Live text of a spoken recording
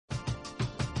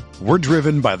We're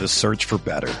driven by the search for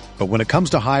better. But when it comes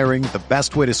to hiring, the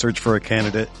best way to search for a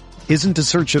candidate isn't to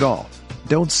search at all.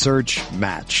 Don't search,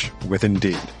 match with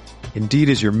Indeed. Indeed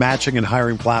is your matching and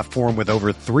hiring platform with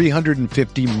over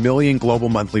 350 million global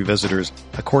monthly visitors,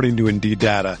 according to Indeed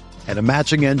data, and a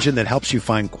matching engine that helps you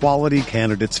find quality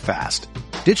candidates fast.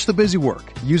 Ditch the busy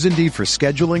work. Use Indeed for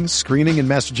scheduling, screening, and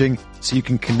messaging so you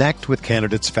can connect with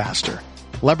candidates faster.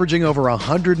 Leveraging over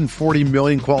 140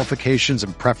 million qualifications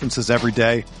and preferences every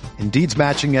day, Indeed's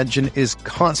matching engine is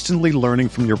constantly learning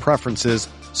from your preferences,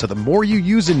 so the more you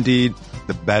use Indeed,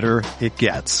 the better it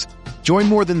gets. Join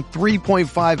more than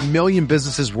 3.5 million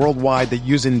businesses worldwide that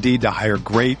use Indeed to hire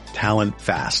great talent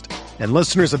fast. And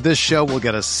listeners of this show will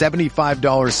get a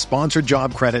 $75 sponsored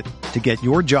job credit to get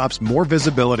your jobs more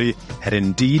visibility at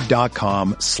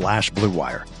Indeed.com/Blue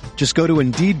Wire. Just go to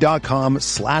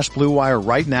Indeed.com/Blue Wire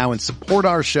right now and support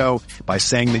our show by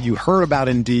saying that you heard about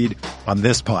Indeed on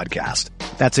this podcast.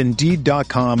 That's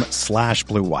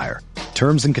Indeed.com/Blue Wire.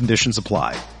 Terms and conditions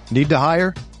apply. Need to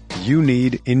hire? You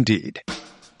need Indeed.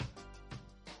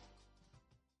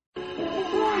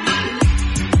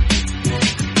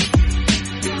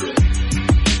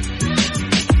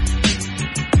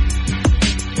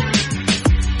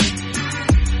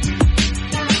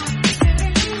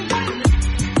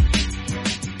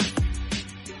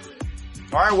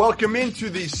 All right, welcome into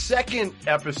the second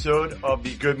episode of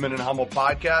the Goodman and Hummel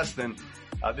podcast, and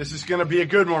this is going to be a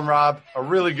good one, Rob, a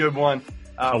really good one.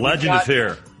 A legend is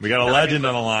here. We got a legend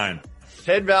on the line.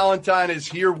 Ted Valentine is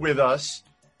here with us,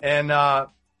 and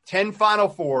 10 Final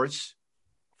Fours,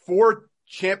 4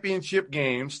 championship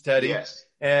games, Teddy. Yes.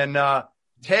 And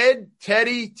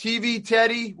Teddy, TV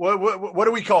Teddy, what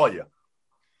do we call you?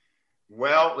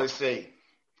 Well, let's see.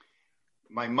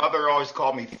 My mother always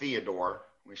called me Theodore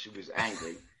when she was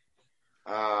angry.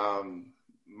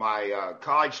 My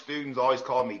college students always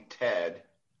called me Ted.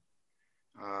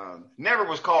 Never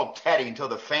was called Teddy until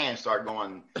the fans started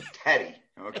going, Teddy,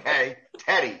 okay?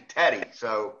 Teddy.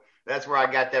 So that's where I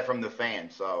got that from the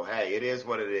fans. So, hey, it is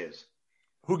what it is.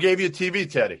 Who gave you TV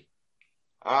Teddy?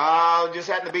 Just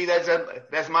happened to be,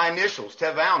 that's my initials,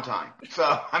 Ted Valentine. So,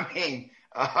 I mean,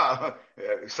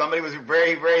 somebody was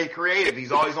very, very creative.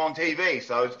 He's always on TV,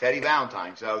 so it's Teddy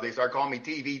Valentine. So they started calling me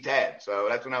TV Ted. So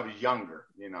that's when I was younger,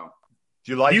 you know.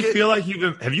 Do you like it? Do you feel like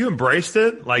have you embraced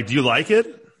it? Like, do you like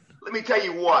it? Let me tell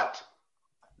you what.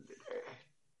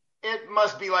 It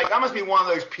must be like, I must be one of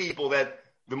those people that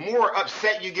the more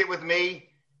upset you get with me,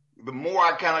 the more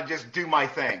I kind of just do my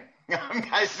thing. I mean,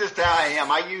 that's just how I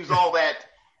am. I use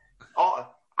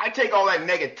I take all that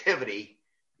negativity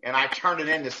and I turn it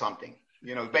into something.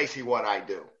 You know, basically what I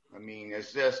do. I mean,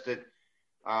 it's just that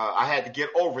I had to get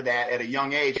over that at a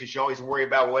young age because you always worry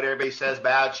about what everybody says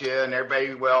about you and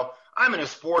everybody, well, I'm in a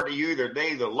sport that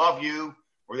they either love you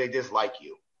or they dislike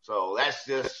you. So that's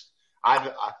just,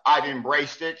 I've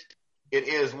embraced it. It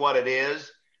is what it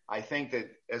is. I think that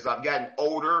as I've gotten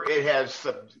older, it has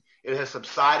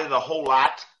subsided a whole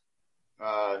lot.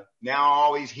 Now I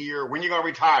always hear, when you going to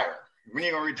retire? When you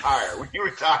going to retire? When you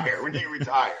retire? When you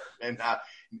retire? And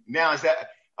now is that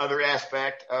other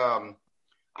aspect. I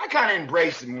kind of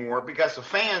embrace it more because the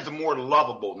fans are more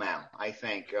lovable now, I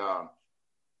think. Fans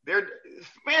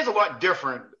are a lot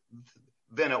different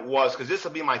than it was because this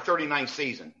will be my 39th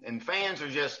season. And fans are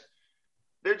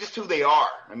they're just who they are.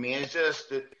 I mean, it's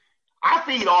just I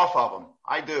feed off of them.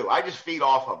 I do. I just feed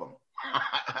off of them.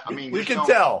 I mean, we can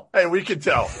tell. Hey, we can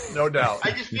tell. No doubt.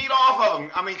 I just feed off of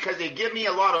them. I mean, because they give me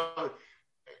a lot of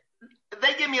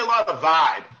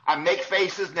vibe. I make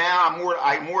faces now.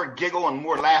 I more giggle and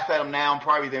more laugh at them now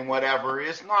probably than whatever. It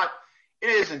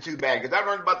isn't too bad because I've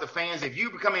learned about the fans. If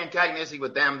you become antagonistic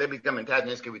with them, they become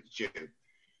antagonistic with you.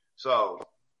 So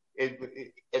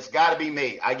it's got to be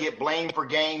me. I get blamed for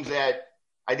games that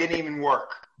I didn't even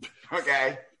work.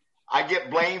 Okay. I get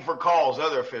blamed for calls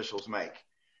other officials make.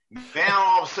 Now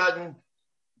all of a sudden,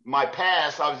 my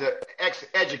past, I was an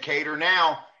ex-educator.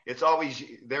 Now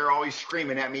they're always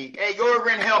screaming at me, hey, go over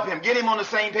and help him. Get him on the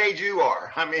same page you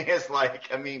are. I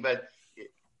mean, but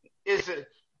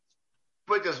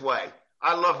put it this way.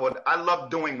 I love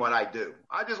doing what I do.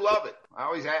 I just love it. I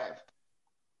always have.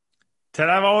 Ted,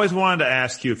 I've always wanted to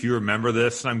ask you if you remember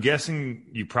this, and I'm guessing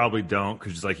you probably don't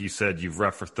because, like you said, you've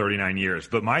reffed for 39 years.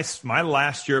 But my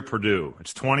last year at Purdue,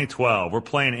 it's 2012. We're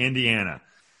playing Indiana,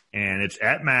 and it's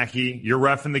at Mackey. You're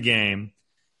reffing the game,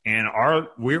 and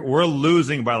we're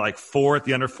losing by like 4 at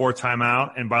the under 4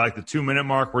 timeout, and by like the 2-minute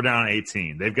mark, we're down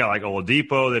 18. They've got like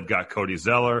Oladipo, they've got Cody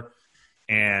Zeller,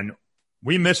 and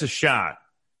we miss a shot.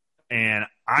 And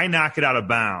I knock it out of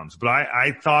bounds. But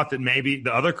I thought that maybe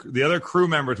the other crew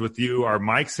members with you are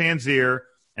Mike Sanzier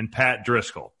and Pat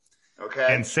Driscoll.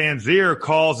 Okay. And Sanzier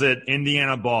calls it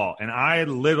Indiana ball, and I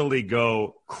literally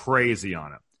go crazy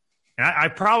on it. And I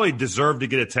probably deserve to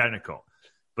get a technical.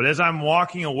 But as I'm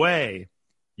walking away,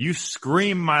 you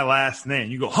scream my last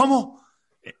name. You go, Hummel.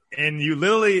 And you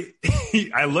literally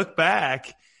 – I look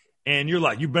back, and you're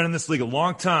like, you've been in this league a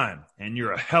long time, and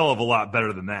you're a hell of a lot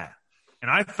better than that. And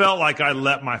I felt like I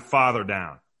let my father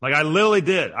down. Like I literally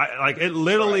did.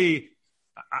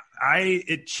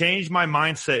 It changed my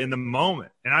mindset in the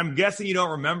moment. And I'm guessing you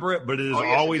don't remember it, but it has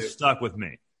always stuck with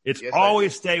me. It's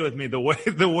always stayed with me the way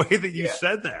that you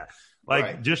said that.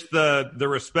 Like just the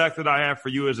respect that I have for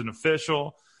you as an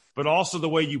official, but also the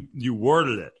way you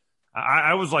worded it.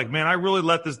 I was like, man, I really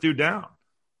let this dude down.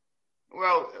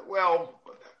 Well,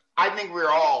 I think we're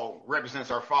all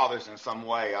represents our fathers in some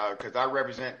way, because I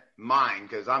represent mine,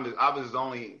 because I was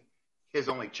his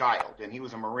only child, and he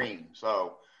was a Marine.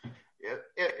 So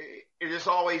it is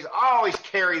I always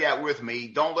carry that with me.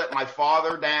 Don't let my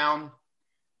father down,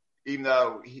 even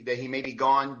though he may be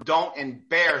gone. Don't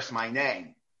embarrass my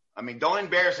name. I mean, don't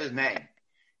embarrass his name.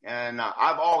 And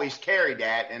I've always carried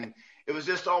that, and it was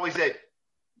just always that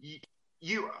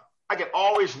I could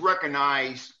always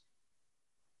recognize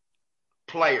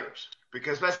players,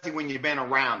 because especially when you've been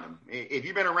around them. If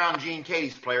you've been around Gene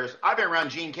Katie's players, I've been around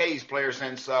Gene Katie's players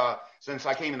since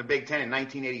I came in the Big Ten in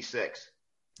 1986.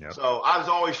 Yep. So I was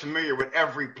always familiar with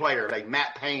every player, like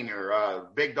Matt Painter,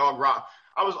 Big Dog Rock.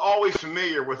 I was always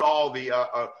familiar with all the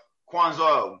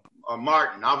Quanzo,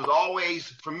 Martin. I was always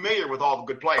familiar with all the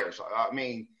good players. I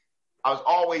mean, I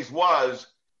was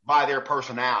by their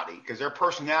personality, because their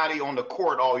personality on the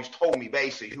court always told me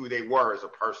basically who they were as a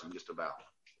person, just about.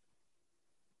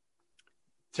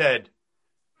 Ted,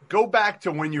 go back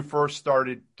to when you first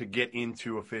started to get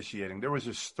into officiating. There was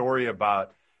a story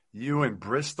about you in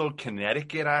Bristol,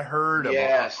 Connecticut, I heard.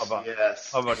 Yes. Of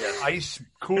an ice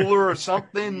cooler or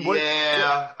something.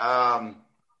 I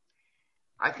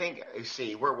think,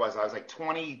 where was I? I was like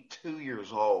 22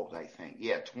 years old, I think.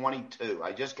 Yeah, 22.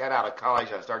 I just got out of college.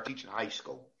 I started teaching high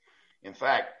school. In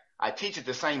fact, I teach at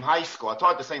the same high school. I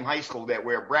taught at the same high school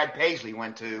where Brad Paisley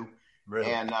went to.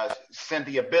 Really? And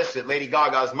Cynthia Bissett, Lady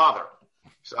Gaga's mother.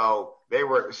 So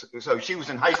she was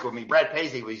in high school with me. Brad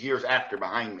Paisley was years after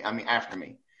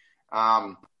me.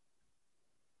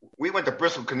 We went to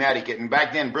Bristol, Connecticut, and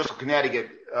back then Bristol, Connecticut,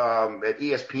 at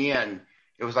ESPN,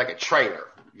 it was like a trailer,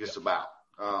 just about,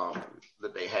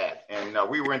 that they had. And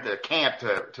we went to camp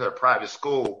to a private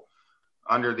school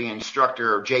under the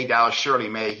instructor J. Dallas Shirley,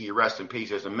 may he rest in peace.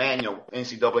 There's a manual,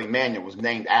 NCAA manual was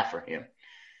named after him.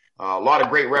 A lot of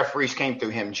great referees came through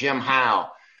him. Jim Howe,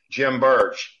 Jim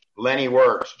Birch, Lenny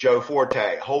Wirtz, Joe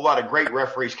Forte. A whole lot of great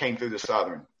referees came through the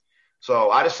Southern. So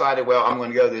I decided, I'm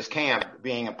going to go to this camp.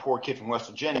 Being a poor kid from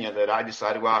West Virginia, that I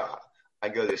decided, I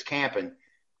go to this camp. And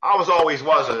I was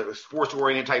a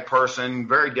sports-oriented type person,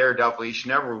 very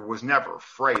daredevilish, was never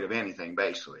afraid of anything,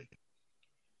 basically.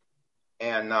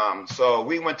 And so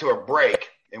we went to a break,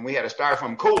 and we had a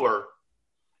styrofoam cooler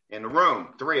in the room,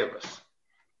 3 of us.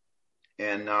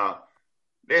 And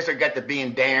they got to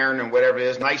being Darren and whatever it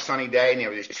is, nice sunny day, and there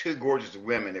were these 2 gorgeous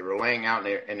women. They were laying out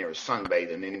and they were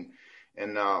sunbathing.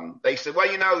 And they said,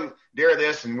 they're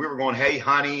this, and we were going, hey,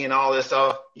 honey, and all this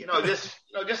stuff.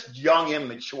 Just young,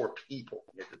 immature people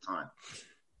at the time.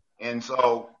 And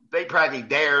so they practically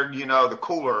dared, the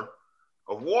cooler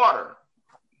of water.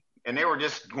 And they were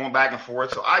just going back and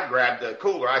forth. So I grabbed the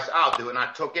cooler. I said, I'll do it. And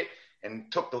I took it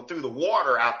and threw the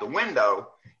water out the window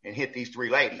and hit these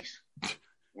 3 ladies.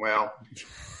 Well,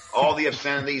 all the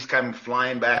obscenities come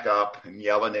flying back up and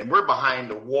yelling, and we're behind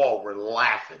the wall. We're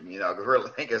laughing, because we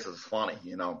think this is funny,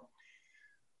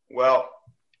 Well,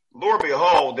 Lord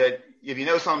behold, that if you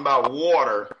know something about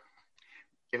water,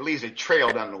 it leaves a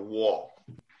trail down the wall.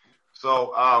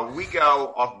 So we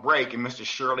go off break, and Mr.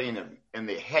 Shirley and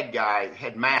the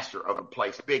headmaster of the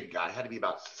place, big guy, had to be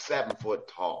about 7 foot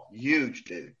tall, huge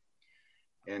dude.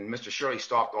 And Mr. Shirley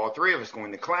stopped all 3 of us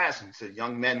going to class and said,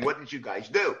 young men, what did you guys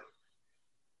do?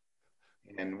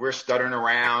 And we're stuttering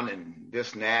around and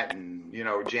this and that and,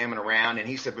 jamming around. And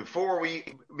he said, before we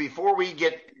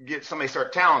get somebody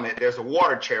start telling it, there's a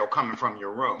water trail coming from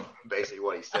your room, basically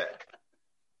what he said.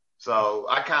 So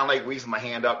I kind of raised my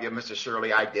hand up. Yeah, Mr.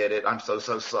 Shirley, I did it. I'm so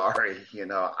sorry.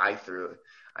 I threw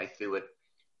it.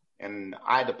 And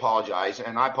I had to apologize,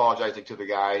 and I apologized to the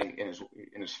guy and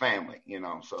his family,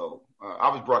 So I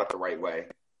was brought up the right way.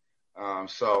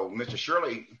 So Mr.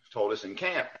 Shirley told us in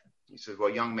camp, he said, well,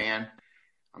 young man,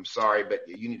 I'm sorry, but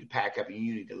you need to pack up and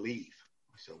you need to leave.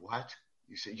 I said, what?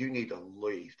 He said, you need to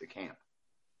leave the camp.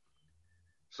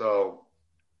 So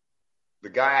the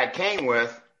guy I came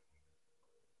with,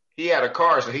 he had a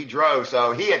car, so he drove,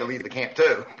 so he had to leave the camp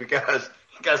too because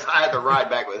I had to ride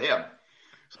back with him.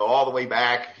 So all the way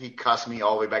back, he cussed me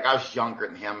all the way back. I was younger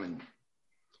than him,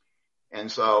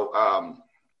 and so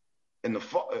in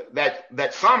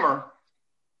that summer,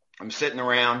 I'm sitting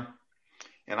around,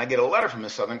 and I get a letter from the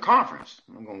Southern Conference.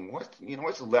 I'm going,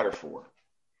 what's the letter for?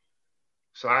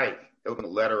 So I open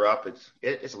the letter up.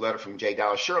 It's a letter from J.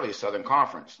 Dallas Shirley of Southern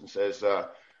Conference, and says,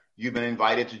 you've been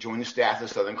invited to join the staff of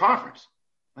the Southern Conference.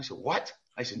 I said, what?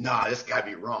 I said, no, this got to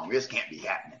be wrong. This can't be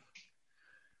happening.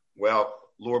 Well,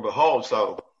 Lord behold,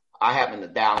 so I happened to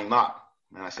dial him up.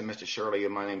 And I said, Mr. Shirley,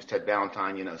 my name is Ted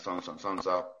Valentine,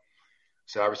 so.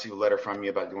 So I received a letter from you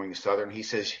about joining the Southern. He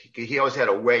says, he always had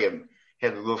a way of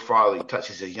having a little fatherly touch.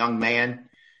 He says, young man,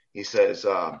 he says,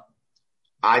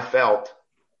 I felt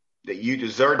that you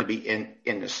deserve to be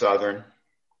in the Southern.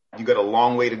 You got a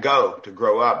long way to go to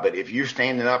grow up. But if you're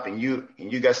standing up and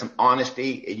you got some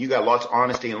honesty, and you got lots of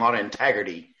honesty and a lot of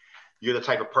integrity, you're the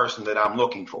type of person that I'm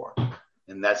looking for.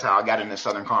 And that's how I got in the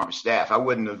Southern Conference staff. I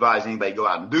wouldn't advise anybody to go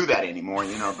out and do that anymore,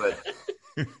 but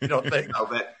You don't think?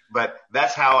 But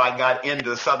that's how I got into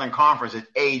the Southern Conference at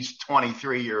age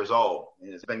 23 years old.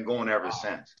 And it's been going ever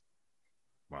since.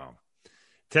 Wow.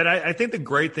 Ted, I think the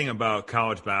great thing about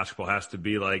college basketball has to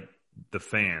be like the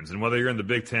fans. And whether you're in the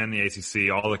Big Ten, the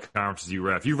ACC, all the conferences you've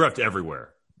refed everywhere.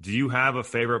 Do you have a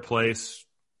favorite place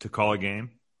to call a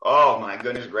game? Oh, my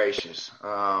goodness gracious.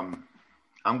 I'm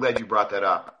glad you brought that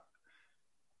up.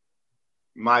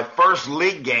 My first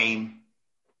league game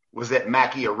was at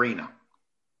Mackey Arena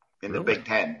in the Big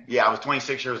Ten. Yeah, I was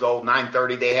 26 years old,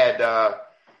 9:30. They had,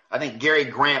 I think Gary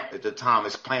Grant at the time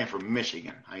was playing for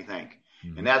Michigan, I think.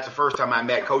 Mm-hmm. And that's the first time I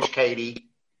met Coach Katie,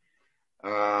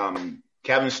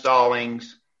 Kevin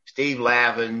Stallings, Steve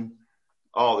Lavin,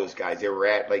 all those guys. They were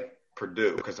at like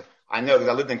Purdue because I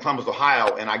lived in Columbus,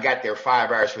 Ohio, and I got there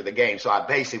 5 hours for the game. So I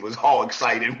basically was all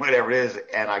excited, whatever it is,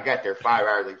 and I got there 5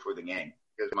 hours before the game.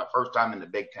 It was my first time in the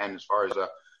Big Ten as far as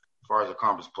a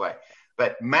conference play.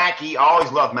 But Mackey, I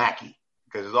always loved Mackey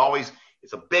because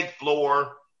it's a big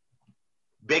floor,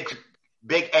 big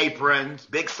aprons,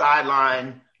 big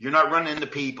sideline. You're not running into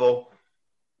people.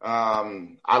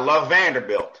 I love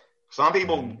Vanderbilt. Some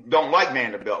people don't like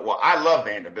Vanderbilt. Well, I love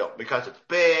Vanderbilt because it's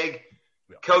big.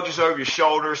 Coaches over your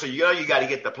shoulders, so you got to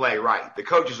get the play right. The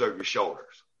coaches over your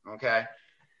shoulders, okay?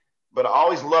 But I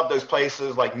always loved those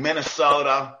places like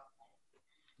Minnesota.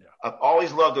 I've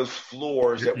always loved those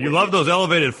floors. You love those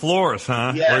elevated floors,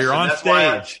 huh? Yes, where you're on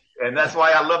stage. And that's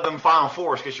why I love them Final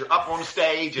Fours, because you're up on the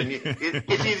stage, and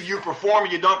it's either you perform or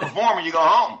you don't perform, or you go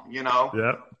home,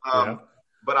 Yep.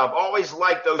 But I've always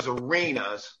liked those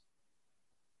arenas.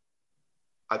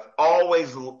 I've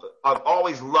always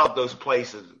loved those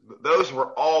places. Those were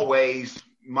always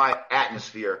my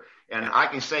atmosphere. And I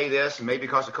can say this, maybe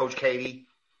because of Coach Katie,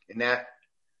 in that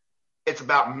it's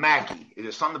about Mackey. It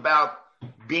is something about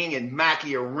being in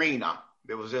Mackey Arena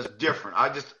that was just different. I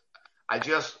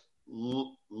just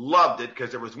loved it because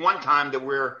there was one time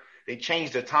that they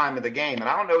changed the time of the game. And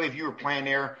I don't know if you were playing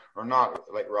there or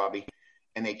not, like Robbie,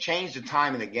 and they changed the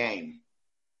time of the game.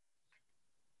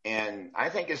 And I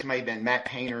think this may have been Matt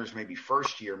Painter's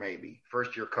first year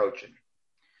coaching.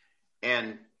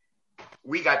 And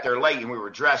we got there late and we were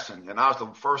dressing, and I was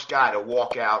the first guy to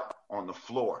walk out on the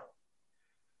floor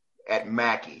at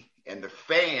Mackey. And the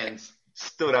fans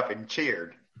stood up and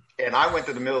cheered. And I went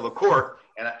to the middle of the court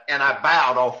and I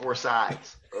bowed all four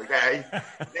sides. Okay.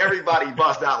 Everybody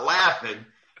bust out laughing.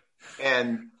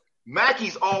 And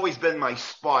Mackey's always been my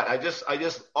spot. I just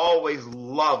always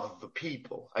loved the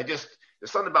people. There's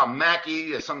something about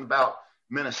Mackey. There's something about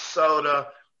Minnesota.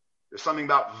 There's something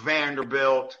about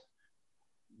Vanderbilt.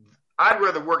 I'd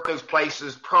rather work those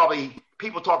places. Probably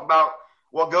people talk about,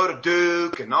 well, go to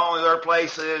Duke and all the other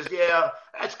places. Yeah,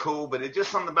 that's cool. But it's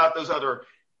just something about those other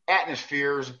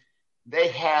atmospheres. They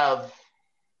have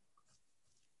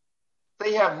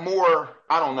more,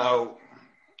 I don't know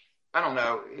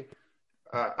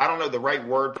the right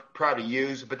word probably to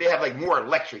use, but they have like more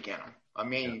electric in them. I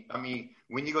mean,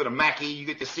 when you go to Mackey, you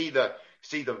get to see the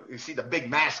big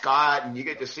mascot, and you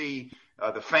get to see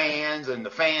the fans, and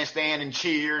the fans stand and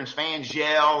cheer, and fans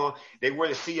yell. They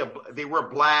wear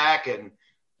black, and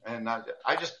I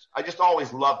just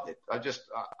always loved it.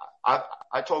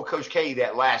 I told Coach K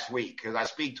that last week because I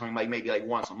speak to him maybe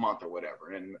once a month or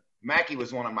whatever. And Mackey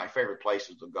was one of my favorite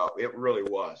places to go. It really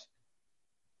was.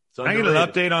 Can I get an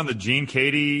update on the Gene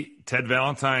Katie, Ted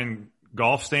Valentine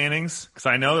golf standings? Because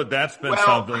I know that's been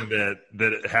something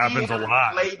that happens a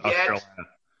lot.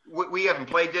 We haven't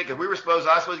played yet because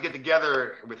I was supposed to get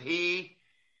together with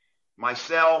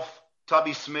myself,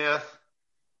 Tubby Smith,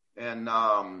 and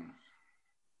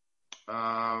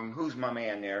who's my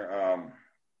man there?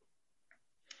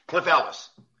 Cliff Ellis.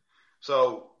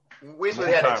 So we're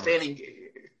supposed to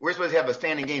have a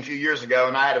standing game a few years ago,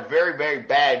 and I had a very, very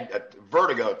bad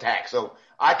vertigo attack, so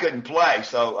I couldn't play.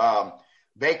 So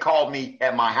they called me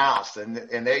at my house, and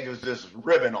they was just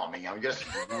ribbing on me. I'm just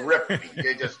ripping me.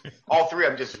 They just all three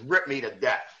of them just ripped me to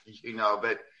death,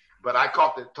 But I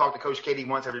talked to Coach Katie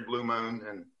once every blue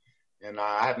moon, and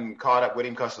I haven't caught up with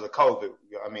him because of the COVID.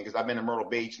 I mean, because I've been in Myrtle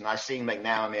Beach and I see him like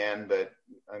now and then. But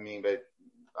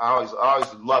I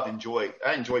always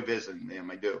enjoy visiting him.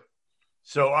 I do.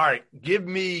 So, all right, give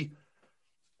me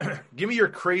your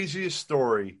craziest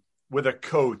story with a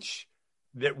coach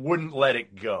that wouldn't let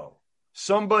it go.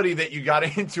 Somebody that you got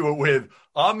into it with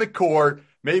on the court,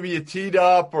 maybe you teed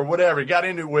up or whatever, you got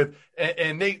into it with,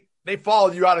 and they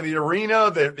followed you out of the arena.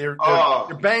 They're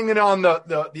banging on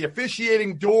the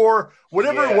officiating door,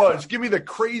 whatever it was. Give me the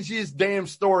craziest damn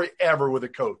story ever with a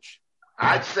coach.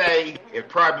 I'd say it'd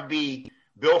probably be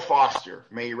Bill Foster,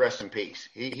 may he rest in peace.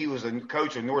 He was a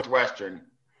coach of Northwestern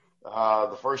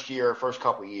the first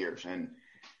couple of years, and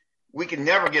we could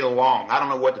never get along. I don't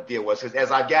know what the deal was, because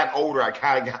as I got older, I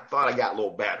kind of thought I got a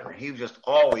little better. He was just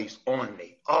always on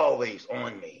me.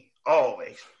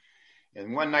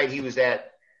 And one night he was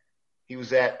at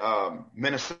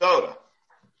Minnesota,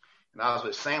 and I was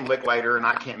with Sam Licklater, and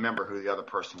I can't remember who the other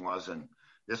person was. And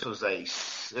this was a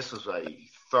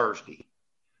Thursday,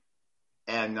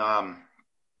 and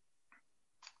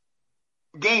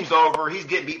game's over. He's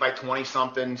getting beat by 20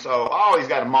 something. So I always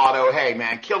got a motto: hey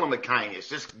man, kill him with kindness.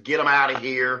 Just get him out of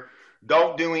here.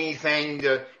 Don't do anything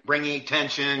to bring any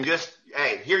attention. Just,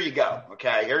 hey, here you go.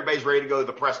 Okay. Everybody's ready to go to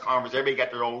the press conference. Everybody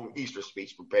got their own Easter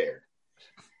speech prepared.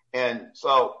 And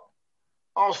so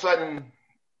all of a sudden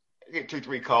I get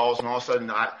 2-3 calls, and all of a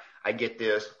sudden I get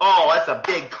this. Oh, that's a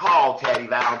big call, Teddy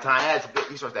Valentine. That's big.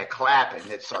 He starts that clapping.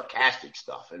 It's sarcastic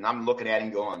stuff. And I'm looking at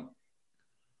him going,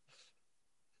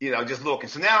 just looking.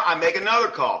 So now I make another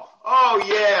call. Oh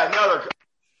yeah, another call.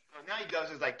 Now he does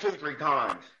this like 2-3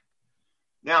 times.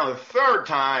 Now the third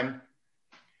time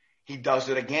he does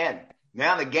it again.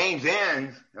 Now the game's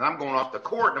ends, and I'm going off the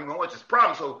court, and I'm going, what's his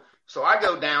problem? So I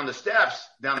go down the steps,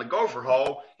 down the gopher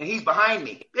hole, and he's behind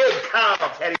me. Big call,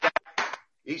 Teddy.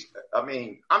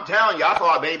 I'm telling you, I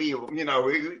thought maybe,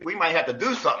 we might have to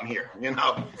do something here,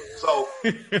 So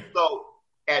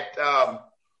at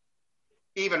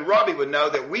even Robbie would know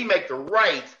that we make the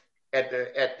right at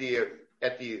the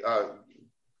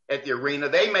arena.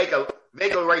 They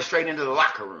go right straight into the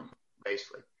locker room,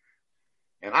 basically.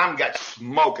 And I've got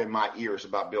smoke in my ears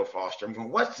about Bill Foster. I'm going,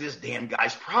 what's this damn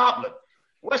guy's problem?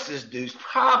 What's this dude's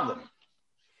problem?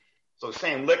 So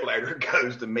Sam Licklater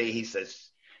goes to me. He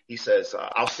says,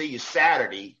 I'll see you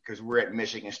Saturday, because we're at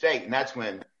Michigan State. And that's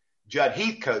when Judd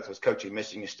Heathcote was coaching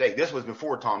Michigan State. This was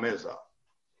before Tom Izzo.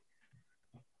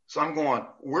 So I'm going,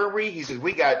 where are we? He says,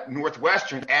 we got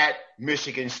Northwestern at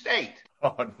Michigan State.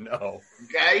 Oh, no.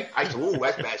 Okay. I said, ooh,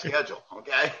 that's bad schedule.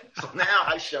 Okay. So now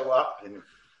I show up, and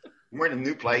we're in a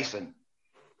new place, and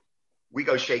we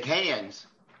go shake hands,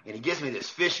 and he gives me this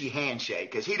fishy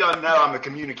handshake, because he doesn't know I'm a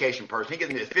communication person. He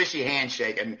gives me this fishy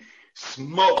handshake and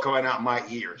smoke coming out my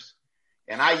ears.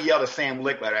 And I yelled at Sam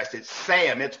Licklater. I said,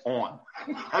 Sam, it's on.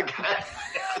 Okay.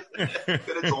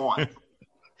 It's on.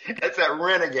 That's that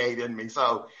renegade in me.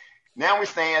 So now we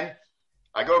stand.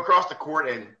 I go across the court,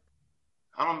 and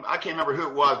I can't remember who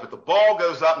it was, but the ball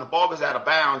goes up and the ball goes out of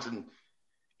bounds,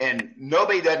 and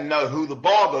nobody doesn't know who the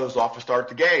ball goes off to start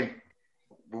the game,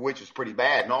 which is pretty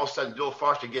bad. And all of a sudden, Bill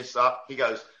Foster gets up. He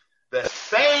goes, the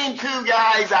same 2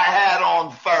 guys I had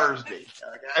on Thursday.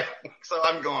 Okay. So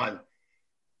I'm going,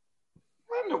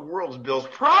 what in the world is Bill's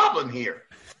problem here?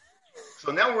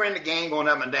 So now we're in the game going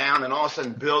up and down, and all of a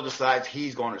sudden Bill decides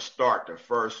he's going to start the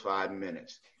first 5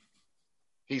 minutes.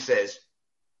 He says,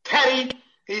 Teddy,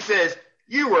 he says,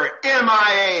 you were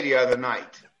MIA the other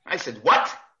night. I said, what?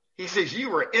 He says, you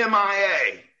were MIA.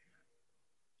 I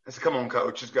said, come on,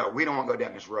 coach, let's go. We don't want to go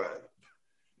down this road.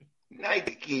 Now he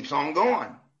keeps on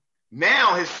going.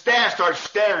 Now his staff starts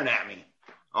staring at me.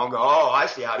 I'll go, oh, I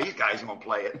see how these guys are going to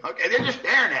play it. Okay, they're just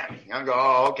staring at me. I'll go,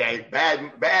 oh, okay,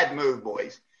 bad move,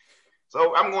 boys.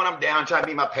 So I'm going up down, trying to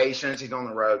be my patience. He's on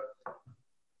the road.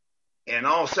 And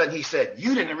all of a sudden he said,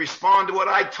 you didn't respond to what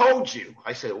I told you.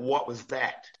 I said, what was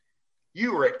that?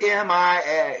 You were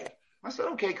MIA. I said,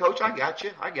 okay, coach, I got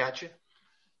you.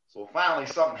 So finally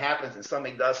something happens, and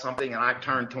somebody does something, and I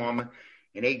turn to him,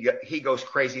 and he goes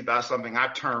crazy about something. I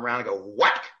turn around and go,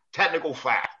 whack, technical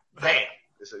foul. Bam.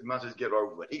 I said, you must just get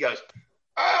over it. He goes,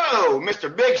 Oh,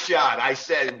 Mr. Big Shot. I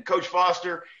said, Coach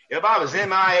Foster, if I was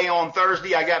MIA on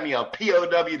Thursday, I got me a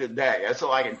POW today. That's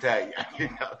all I can tell you. You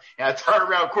know? And I turned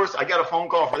around. Of course, I got a phone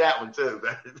call for that one too.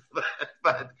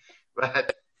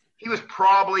 But he was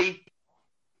probably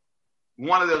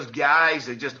one of those guys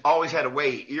that just always had a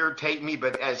way to irritate me.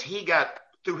 But as he got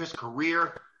through his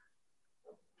career,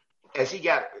 as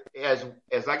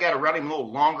I got around him a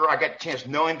little longer, I got the chance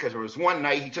to know him because there was one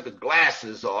night he took his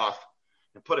glasses off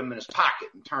and put them in his pocket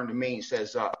and turned to me and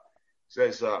says, I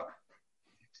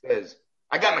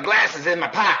got my glasses in my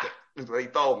pocket. That's what he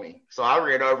told me. So I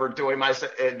ran over to him. I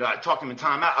said, and I talked to him in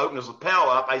time out, opened his lapel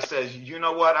up. I says, you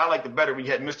know what? I liked it better when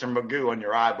you had Mr. Magoo on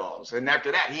your eyeballs. And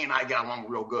after that, he and I got along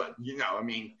real good. You know, I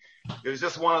mean, it was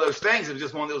just one of those things. It was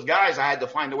just one of those guys I had to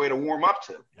find a way to warm up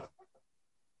to.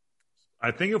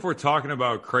 I think if we're talking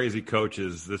about crazy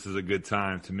coaches, this is a good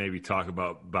time to maybe talk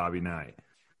about Bobby Knight.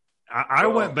 I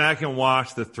went back and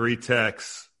watched the 3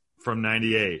 Techs from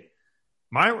 98.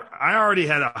 I already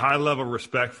had a high level of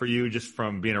respect for you just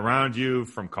from being around you,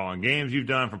 from calling games you've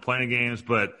done, from playing games,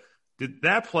 but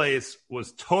that place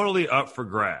was totally up for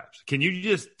grabs. Can you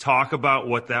just talk about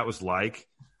what that was like?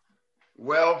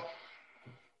 Well,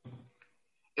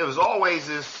 it was always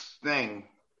this thing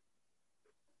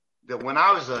that when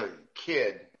I was a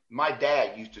kid, my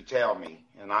dad used to tell me,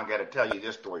 and I got to tell you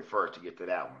this story first to get to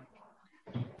that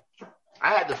one.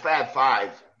 I had the Fab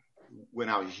Five when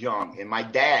I was young, and my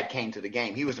dad came to the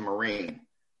game. He was a Marine.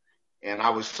 And I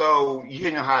was so,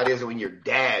 you know how it is when your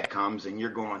dad comes and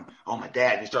you're going, oh, my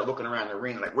dad. You start looking around the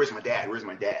arena like, where's my dad? Where's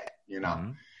my dad? You know?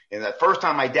 Mm-hmm. And the first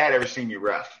time my dad ever seen me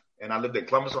ref, and I lived in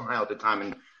Columbus, Ohio at the time,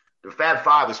 and the Fab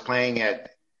Five was playing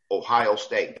at Ohio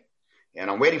State.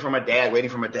 And I'm waiting for my dad.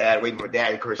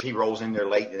 Of course, he rolls in there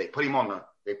late, and they put him on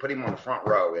the front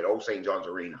row at Old St. John's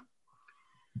Arena.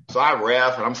 So I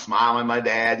ref, and I'm smiling at my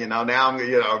dad, you know. Now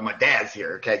my dad's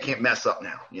here. Okay, I can't mess up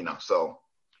now, you know. So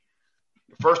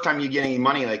the first time you get any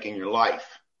money like in your life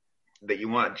that you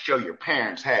want to show your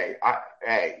parents, hey,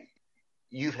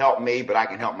 you've helped me, but I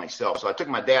can help myself. So I took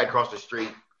my dad across the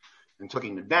street and took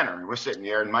him to dinner, and we're sitting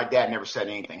there, and my dad never said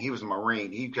anything. He was a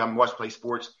Marine. He'd come watch play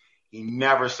sports. He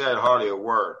never said hardly a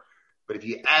word. But if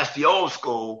you asked the old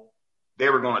school, they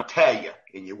were going to tell you,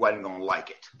 and you wasn't going to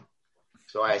like it.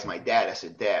 So I asked my dad, I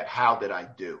said, Dad, how did I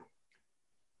do?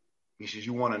 He says,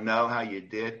 you want to know how you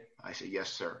did? I said, yes,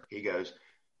 sir. He goes,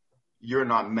 you're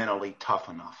not mentally tough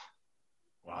enough.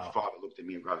 Wow. My father looked at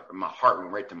me, and my heart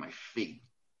went right to my feet.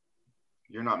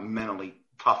 You're not mentally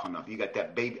tough enough. You got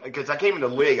that baby. Because I came in the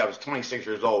league, I was 26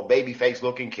 years old, baby face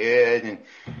looking kid. And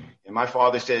my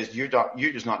father says, you're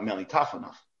just not mentally tough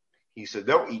enough. He said,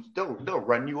 they'll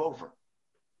run you over.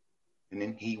 And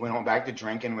then he went on back to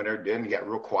drinking, whatever did, and he got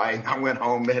real quiet. And I went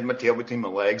home, had my tail between my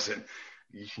legs, and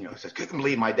says, couldn't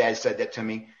believe my dad said that to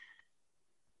me.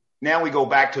 Now we go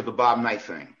back to the Bob Knight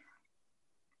thing.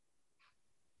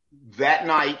 That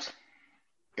night,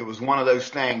 it was one of those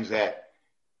things that,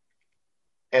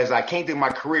 as I came through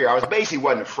my career, I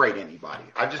wasn't afraid of anybody.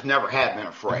 I just never had been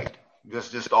afraid.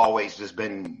 Just always just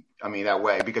been, that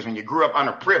way. Because when you grew up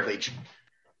underprivileged,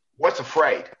 what's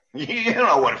afraid? You don't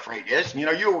know what afraid is.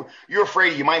 You're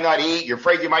afraid you might not eat. You're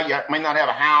afraid you might not have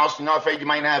a house. You're not afraid you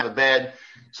might not have a bed.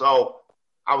 So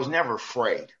I was never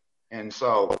afraid. And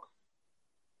so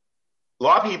a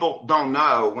lot of people don't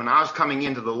know when I was coming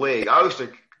into the league,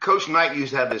 Coach Knight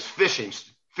used to have this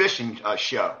fishing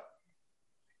show.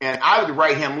 And I would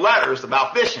write him letters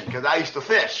about fishing because I used to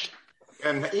fish.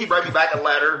 And he'd write me back a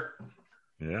letter.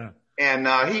 Yeah. And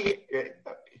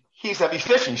he used to have these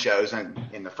fishing shows, and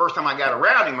the first time I got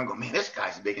around him, I go, man, this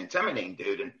guy's a big intimidating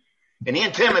dude. And he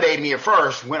intimidated me at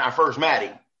first when I first met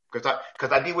him,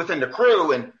 because I'd be within the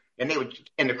crew, and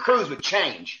the crews would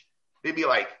change. They'd be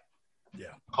like,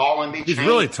 calling me. He's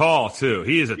really tall too.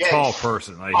 He is a tall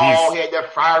person. Like he had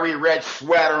that fiery red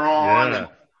sweater on,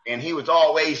 and he was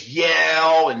always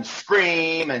yell and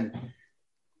scream,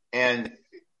 and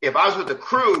if I was with the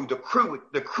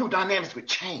crew dynamics would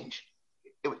change.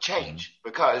 It would change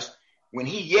because when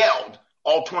he yelled,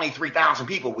 all 23,000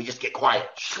 people would just get quiet.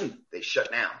 They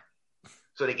shut down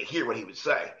so they could hear what he would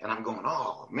say. And I'm going,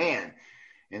 oh, man.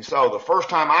 And so the first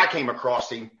time I came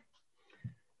across him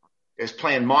is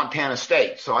playing Montana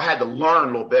State. So I had to learn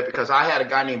a little bit because I had a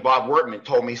guy named Bob Wortman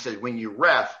told me, he said, when you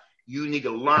ref, you need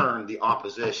to learn the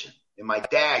opposition. And my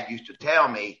dad used to tell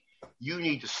me, you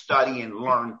need to study and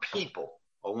learn people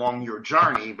along your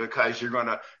journey because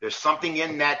there's something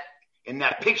in that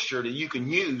picture that you can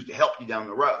use to help you down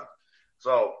the road.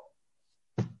 So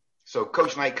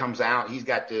Coach Knight comes out. He's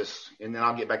got this, and then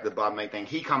I'll get back to the Bob Knight thing.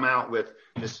 He come out with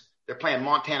this. They're playing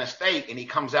Montana State, and he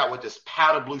comes out with this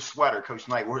powder blue sweater. Coach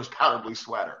Knight wears powder blue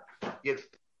sweater.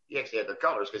 He actually had their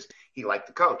colors because he liked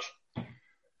the coach.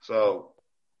 So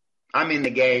I'm in the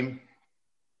game,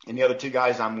 and the other two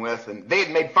guys I'm with, and they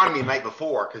had made fun of me the night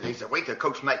before because they said, wait till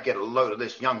Coach Knight get a load of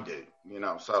this young dude,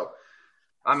 So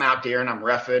I'm out there and I'm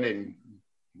reffing, and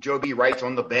Joe B. Wright's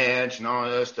on the bench and all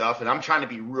that stuff, and I'm trying to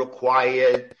be real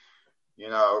quiet,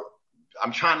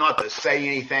 I'm trying not to say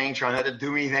anything, trying not to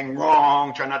do anything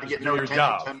wrong, trying not to get no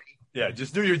attention to me. Yeah,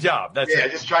 just do your job. That's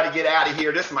it. Just try to get out of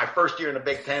here. This is my first year in the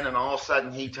Big Ten, and all of a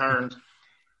sudden he turns,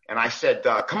 and I said,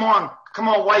 come on,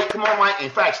 White, come on, White. In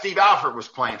fact, Steve Alford was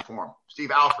playing for him.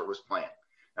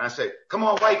 And I said, come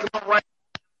on, White, kind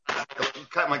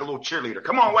of like a little cheerleader.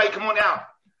 Come on, White, come on down.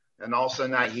 And all of a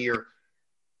sudden I hear,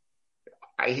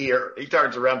 he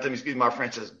turns around to me, excuse my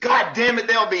French, says, God damn it,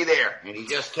 they'll be there. And he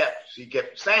kept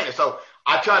saying it. So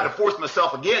I tried to force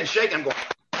myself again, shaking, going,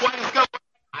 what is going on?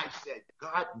 I said,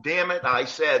 God damn it. I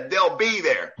said, they'll be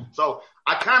there. So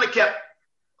I kind of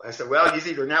I said, well, it's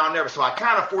either now or never. So I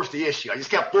kind of forced the issue. I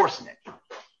just kept forcing it.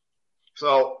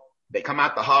 So they come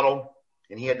out the huddle,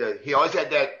 and he always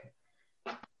had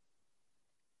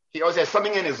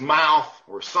something in his mouth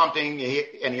or something.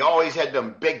 And he always had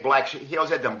them black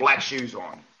shoes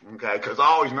on. Okay. Cause I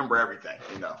always remember everything,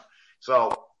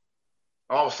 So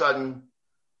all of a sudden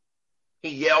he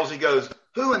yells, he goes,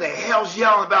 who in the hell's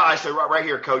yelling about? I said, right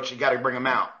here, Coach, you got to bring him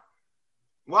out.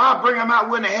 Well, I'll bring him out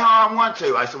when the hell I want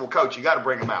to. I said, well, Coach, you got to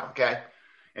bring him out. Okay.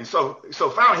 And so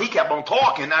finally he kept on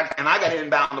talking, and I got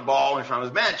inbound the ball in front of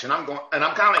his bench, and I'm kind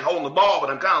of like holding the ball, but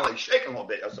I'm kind of like shaking a little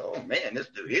bit. I said, oh man, this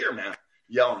dude here, man,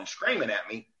 yelling and screaming at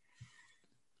me.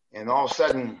 And all of a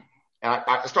sudden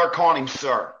I start calling him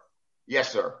sir.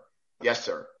 Yes, sir. Yes,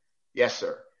 sir. Yes,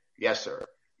 sir. Yes, sir.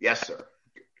 Yes, sir.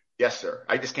 Yes, sir.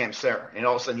 I just came, sir. And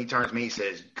all of a sudden he turns to me, he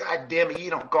says, God damn it,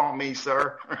 you don't call me,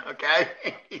 sir. Okay.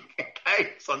 Okay.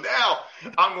 So now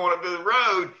I'm going up to the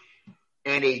road,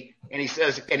 and he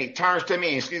says, and he turns to me,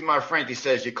 and excuse my French, he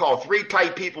says, you call 3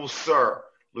 type people, sir,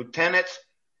 lieutenants,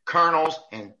 colonels,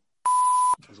 and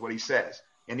is what he says.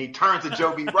 And he turns to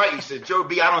Joe B. Wright. He says, Joe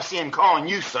B., I don't see him calling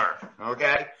you, sir.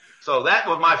 Okay. So that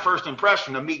was my first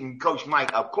impression of meeting Coach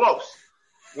Mike up close.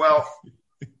 Well,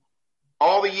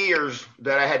 all the years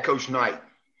that I had Coach Knight,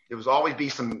 there was always be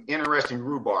some interesting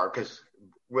rhubarb because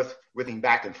with him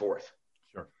back and forth.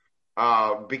 Sure.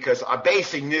 Because I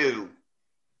basically knew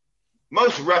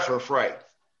most refs were afraid.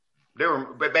 They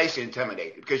were basically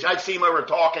intimidated because I'd see him over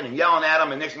talking and yelling at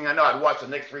them, and next thing I know, I'd watch the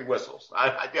next 3 whistles.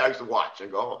 I used to watch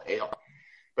and go, oh, hell.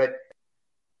 But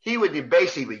he would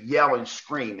basically yell and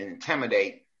scream and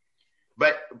intimidate.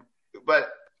 But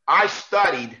I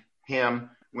studied him.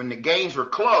 When the games were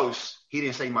close, he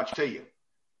didn't say much to you.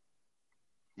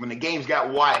 When the games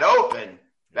got wide open,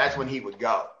 that's when he would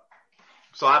go.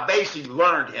 So I basically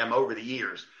learned him over the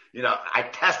years. I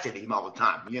tested him all the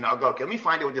time. I go, okay, let me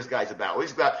find out what this guy's about.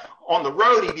 On the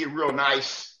road, he'd be real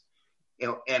nice,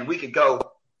 and we could go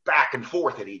back and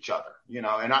forth at each other,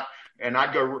 and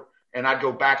I'd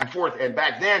go back and forth. And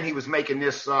back then, he was making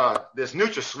this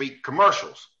NutraSweet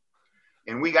commercials.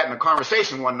 And we got in a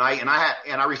conversation one night, and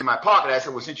I reached in my pocket. I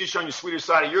said, well, since you're showing the sweeter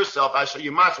side of yourself, I'll show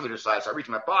you my sweeter side. So I reached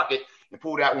in my pocket and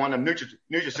pulled out one of them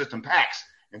Nutrisystem packs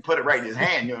and put it right in his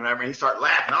hand, and he started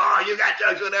laughing. Oh, you got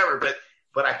jokes, whatever.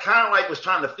 But I kind of was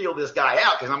trying to feel this guy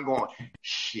out because I'm going,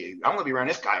 shit, I'm going to be around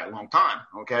this guy a long time,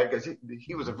 okay? Because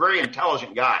he was a very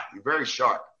intelligent guy, very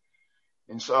sharp.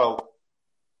 And so,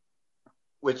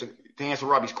 to answer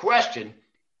Robbie's question,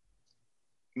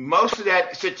 most of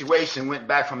that situation went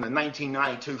back from the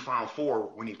 1992 Final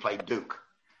Four when he played Duke,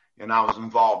 and I was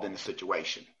involved in the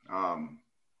situation.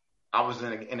 I was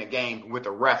in a game with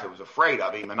a ref that was afraid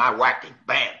of him, and I whacked him,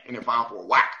 bam, in the Final Four,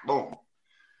 whack, boom.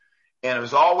 And it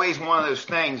was always one of those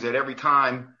things that every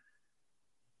time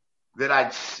that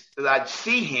I'd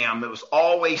see him, it was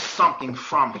always something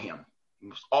from him. It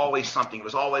was always something. It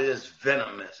was always this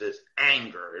venomous, this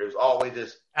anger. It was always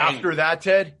this After anger. that,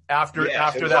 Ted? After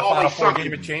that Final Four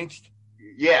game, it changed?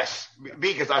 Yes,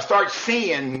 because I started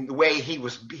seeing the way he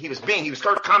was being. He would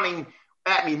start coming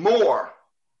at me more.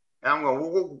 And I'm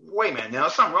going, wait a minute, now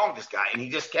there's something wrong with this guy. And he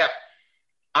just kept,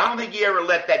 I don't think he ever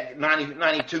let that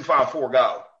 92 Final Four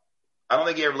go. I don't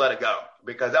think he ever let it go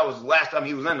because that was the last time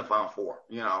he was in the Final Four,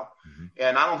 Mm-hmm.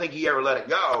 And I don't think he ever let it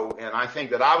go. And I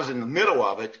think that I was in the middle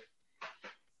of it.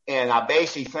 And I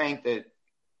basically think that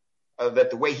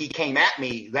the way he came at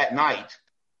me that night,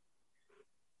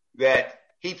 that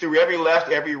he threw every left,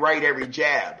 every right, every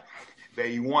jab that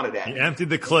he wanted at me. He emptied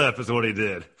the clip is what he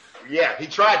did. Yeah, he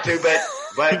tried to,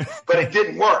 but it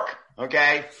didn't work,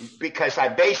 okay? Because I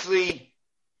basically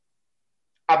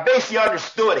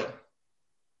understood him.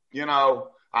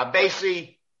 I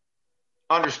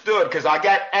understood because I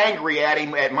got angry at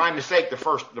him at my mistake, the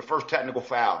first technical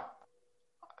foul.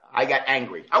 I got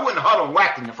angry. I went in the huddle and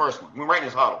whacked him the first one. We went right in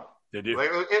his huddle. Did you?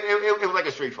 It was like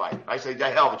a street fight. I said, the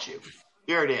hell with you.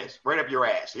 Here it is. Right up your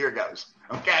ass. Here it goes.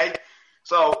 Okay?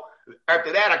 So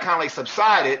after that, I kind of like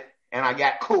subsided, and I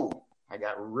got cool. I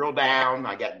got real down.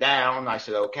 I got down. I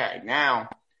said, okay, now,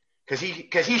 because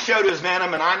he showed his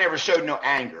venom, and I never showed no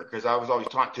anger because I was always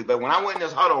taught to. But when I went in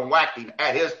this huddle and whacked him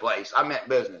at his place, I meant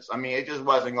business. I mean, it just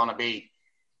wasn't going to be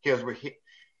his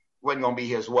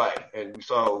way. And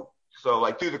so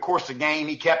like through the course of the game,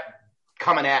 he kept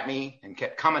coming at me and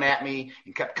kept coming at me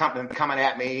and kept coming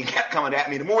at me and kept coming at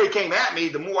me. The more he came at me,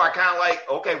 the more I kind of like,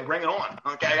 okay, we'll bring it on.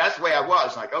 Okay, that's the way I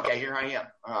was. Like, okay, here I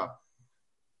am.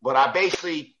 But I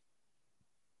basically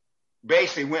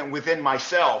went within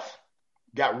myself,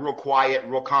 got real quiet,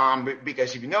 real calm.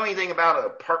 Because if you know anything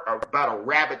about a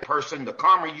rabid person, the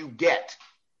calmer you get,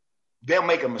 they'll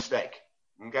make a mistake.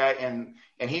 Okay, and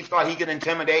he thought he could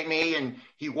intimidate me, and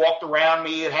he walked around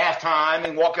me at halftime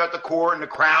and walked out the court, and the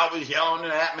crowd was yelling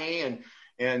at me,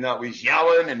 and was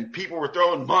yelling, and people were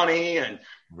throwing money, and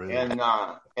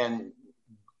by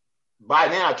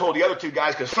then I told the other two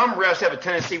guys, because some refs have a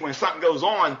tendency when something goes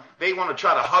on, they want to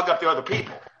try to hug up the other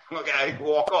people. Okay,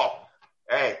 walk off.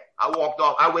 Hey, I walked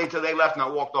off. I waited till they left, and I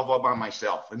walked off all by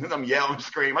myself, and then I'm yelling,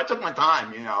 screaming. I took my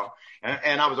time, and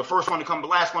I was the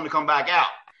last one to come back out.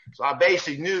 So I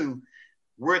basically knew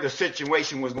where the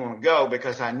situation was going to go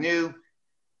because I knew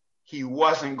he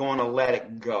wasn't going to let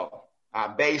it go. I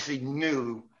basically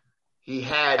knew he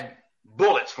had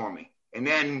bullets for me. And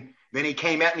then he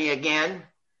came at me again.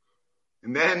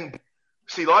 And then,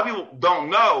 see, a lot of people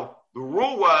don't know the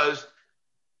rule was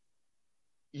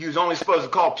you was only supposed to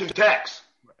call 2 techs.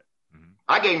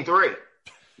 I gave him 3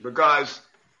 because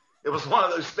it was one of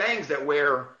those things that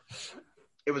where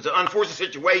it was an unfortunate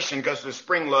situation because of the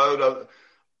spring load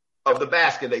of the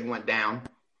basket they went down.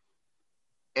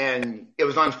 And it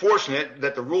was unfortunate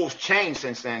that the rules changed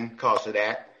since then because of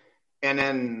that. And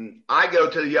then I go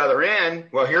to the other end.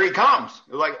 Well, here he comes.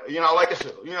 Like I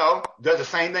said, does the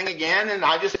same thing again. And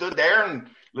I just stood there and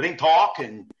let him talk.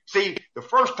 And see, the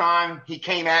first time he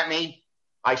came at me,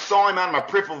 I saw him out of my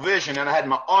peripheral vision and I had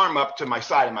my arm up to my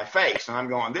side of my face. And I'm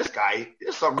going, there's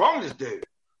something wrong with this dude.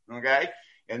 Okay.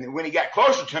 And when he got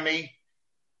closer to me,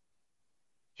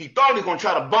 he thought he was going to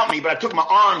try to bump me, but I took my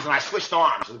arms and I switched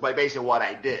arms. Is basically what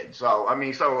I did. So, I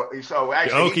mean, so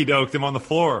actually. You okey-doked him on the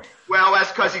floor. Well,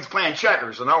 that's because he's playing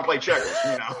checkers, and I don't play checkers,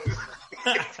 Okay,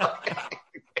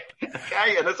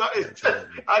 and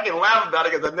I can laugh about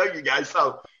it because I know you guys.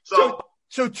 So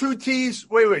 2 T's,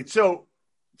 wait. So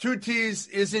 2 T's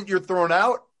isn't you're thrown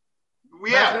out?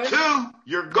 We have 2,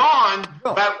 you're gone,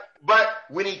 but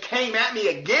when he came at me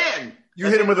again. You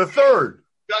hit him with a 3rd.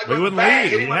 We wouldn't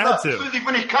leave. He had to. As soon as he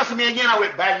finished cussing me again, I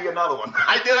went, bang you another one.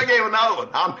 I gave another one.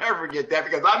 I'll never forget that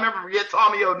because I'll never forget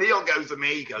Tommy O'Neill goes to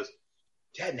me. He goes,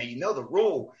 Ted, now you know the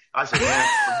rule. I said, man,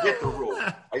 forget the rule.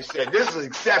 I said, this is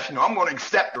exceptional. I'm going to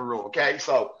accept the rule, okay?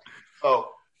 So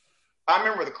I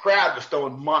remember the crowd was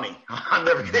throwing money.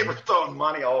 They were throwing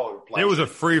money all over the place. It was a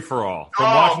free-for-all. From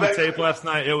watching the tape last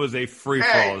night, it was a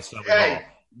free-for-all.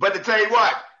 But to tell you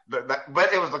what,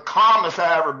 but it was the calmest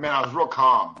I ever been. I was real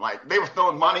calm. Like they were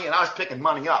throwing money and I was picking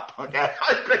money up. Okay,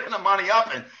 I was picking the money up,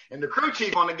 and the crew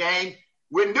chief on the game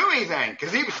wouldn't do anything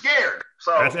because he was scared.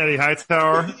 So that's Eddie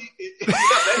Hightower.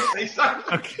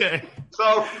 Okay.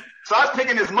 So I was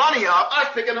picking his money up. I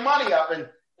was picking the money up,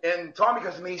 and Tommy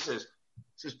comes to me. He says,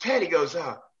 Ted, he goes,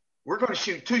 we're going to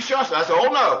shoot 2 shots. I said,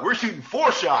 oh no, we're shooting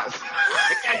 4 shots.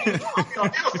 He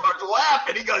starts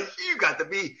laughing. He goes, you got to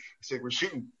be. He said, we're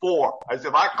shooting 4. I said,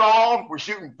 if I call him, we're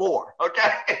shooting 4.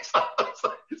 Okay. So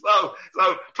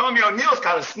Tommy O'Neill's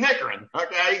kind of snickering.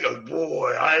 Okay. He goes,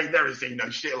 boy, I ain't never seen no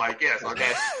shit like this.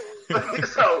 Okay.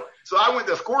 So I went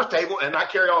to the score table and I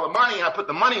carried all the money and I put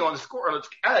the money on the score.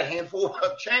 I had a handful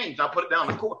of change. I put it down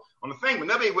on the thing, but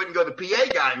nobody wouldn't go to the PA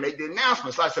guy and make the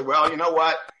announcements. So I said, well, you know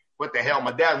what? What the hell?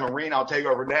 My dad's a Marine. I'll take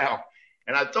over now.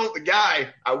 And I told the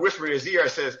guy, I whispered in his ear, I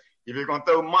says, if you're going to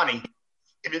throw money,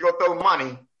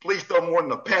 please throw more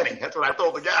than a penny. That's what I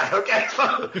told the guy. Okay.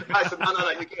 So I said,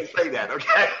 no, you can't say that.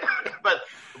 Okay. But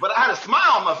I had a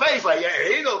smile on my face like, yeah,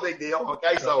 it ain't no big deal.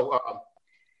 Okay. So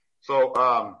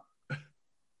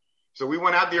we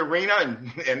went out the arena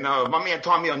and my man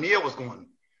Tommy O'Neill was going.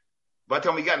 By the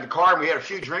time we got in the car and we had a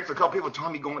few drinks, a couple people,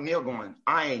 Tommy O'Neill going,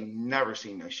 I ain't never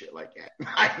seen no shit like that.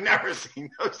 I ain't never seen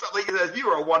no stuff like that. You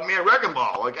were a one-man wrecking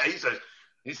ball. Okay.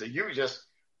 He said, you were just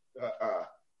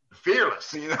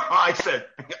fearless. I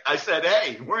said,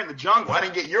 hey, we're in the jungle. I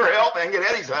didn't get your help. I didn't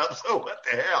get Eddie's help. So what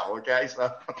the hell? Okay.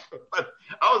 So, but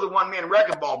I was a one-man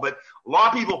wrecking ball, but a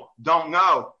lot of people don't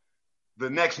know. The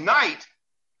next night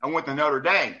I went to Notre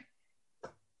Dame.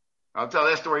 I'll tell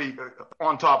that story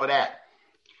on top of that.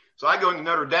 So I go into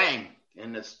Notre Dame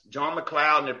and it's John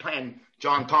McLeod and they're playing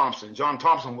John Thompson. John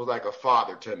Thompson was like a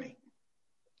father to me.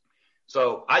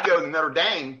 So I go to Notre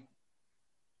Dame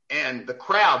and the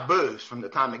crowd boos from the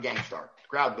time the game starts. The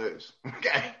crowd boos.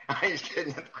 Okay. I ain't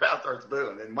kidding. The crowd starts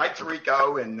booing. And Mike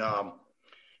Tirico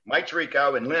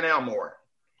and Lynn Elmore,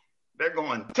 they're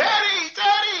going,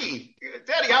 Teddy,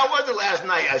 how was it last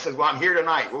night? I said, well, I'm here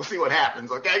tonight. We'll see what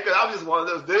happens. Okay. Because I was just one of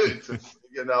those dudes,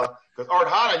 because Art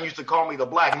Hodden used to call me the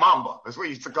Black Mamba. That's what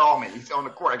he used to call me. He's on the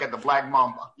court. I got the Black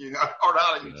Mamba. Art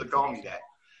Hodden used to call me that.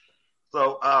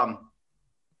 So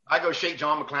I go shake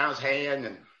John McClown's hand,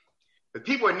 and the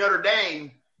people in Notre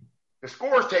Dame, the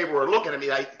scores table, are looking at me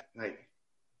like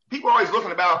people are always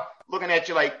looking at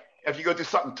you like if you go through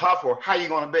something tough or how you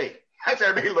going to be. That's how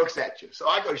everybody looks at you. So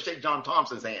I go shake John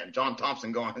Thompson's hand. John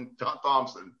Thompson,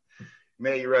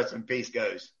 may he rest in peace,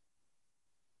 goes,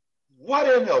 what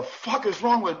in the fuck is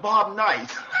wrong with Bob Knight?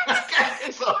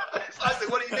 so I said,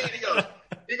 what do you mean?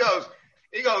 He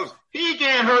goes, he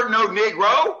can't hurt no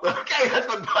Negro. Okay, that's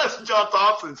what John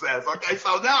Thompson says. Okay,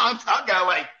 so now I'm kind of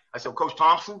like, I said, Coach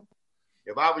Thompson,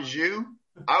 if I was you,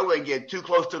 I wouldn't get too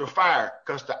close to the fire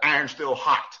because the iron's still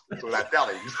hot. That's what I tell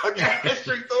him. Okay, that's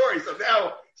true story. So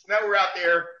now we're out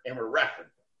there and we're reffing.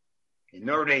 And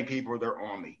Notre Dame people, they're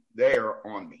on me. They are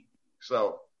on me.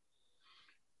 So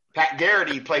Pat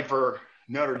Garrity played for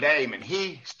Notre Dame, and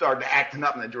he started acting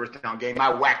up in the Georgetown game.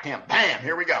 I whacked him. Bam,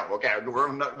 here we go. Okay, we're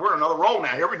in another roll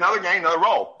now. Here we another game, another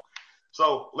roll.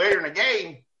 So later in the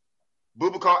game,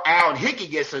 Boubacar Al and Hickey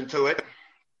gets into it.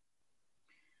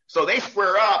 So they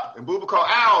square up, and Boubacar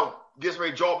Al gets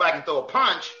ready to draw back and throw a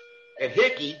punch at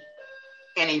Hickey,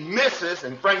 and he misses,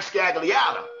 and Frank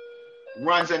Scagliata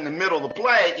runs in the middle of the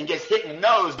play and gets hit in the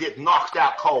nose, gets knocked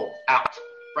out cold, out.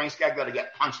 Frank Scagliata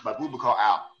got punched by Boubacar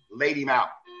Al, laid him out.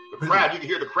 The crowd, you can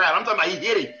hear the crowd. I'm talking about he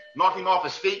hit him, knocked him off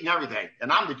his feet and everything.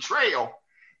 And I'm the trail,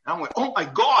 and I went, oh, my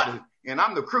God. And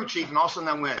I'm the crew chief, and all of a sudden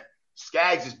I went,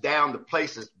 Skaggs is down, the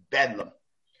place is bedlam.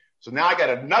 So now I got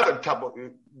another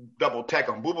double tech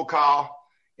on Boubacar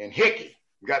and Hickey.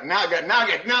 Now I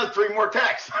got 3 more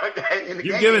techs. Okay,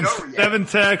 you've given 7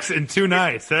 techs in 2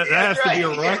 nights. That has to be a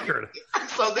record.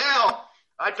 So now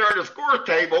I turn the score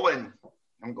table and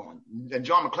I'm going, and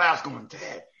John McLeod's going,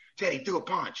 Ted, he threw a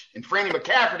punch. And Franny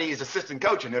McCafferty is assistant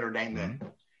coach at Notre Dame then. Mm-hmm.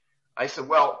 I said,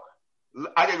 well,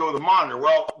 I got to go to the monitor.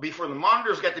 Well, before the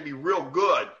monitors got to be real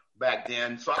good back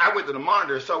then. So I went to the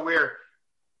monitor. So where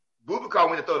Boubacar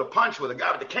went to throw the punch with a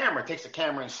guy with the camera, takes the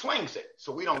camera and slings it.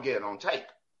 So we don't get it on tape.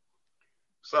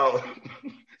 So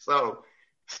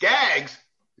Skaggs,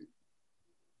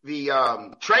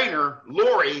 the trainer,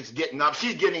 Lori's getting up.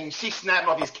 She's snapping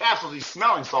off these capsules, these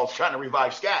smelling salts, trying to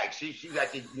revive Skaggs. She's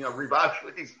actually, reviving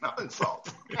with these smelling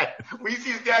salts. We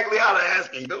see Scagliata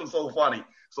asking. That was so funny.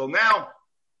 So now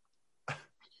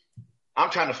I'm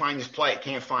trying to find this play.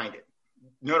 Can't find it.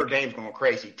 Notre Dame's going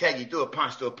crazy. Teggy, do a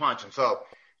punch. And so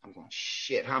I'm going,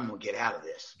 shit, how am I going to get out of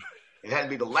this? It had to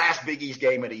be the last Big East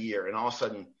game of the year. And all of a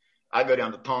sudden, I go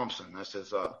down to Thompson. I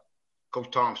says,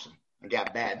 Coach Thompson, I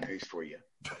got bad news for you.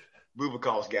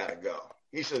 Boubacar's got to go.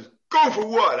 He says, go for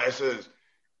what? I says,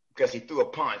 because he threw a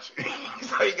punch.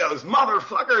 So he goes,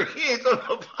 motherfucker, he ain't throwing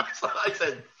a punch. So I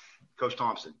said, Coach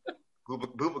Thompson,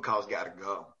 Boubacar's got to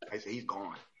go. I said, he's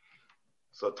gone.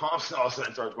 So Thompson all of a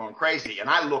sudden starts going crazy. And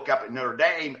I look up at Notre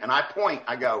Dame and I point.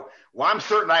 I go, well, I'm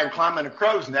certain I am climbing a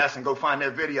crow's nest and go find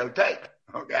that videotape.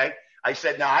 Okay. I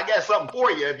said, now I got something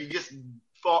for you if you just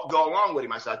go along with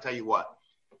him. I said, I'll tell you what.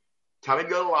 Tell him to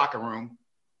go to the locker room.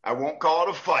 I won't call it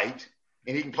a fight,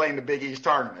 and he can play in the Big East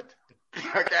tournament.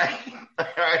 Okay? All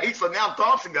right? So now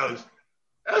Thompson goes,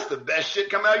 that's the best shit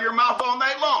come out of your mouth all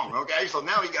night long. Okay? So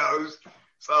now he goes.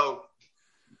 So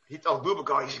he tells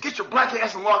Boubacar, he says, get your black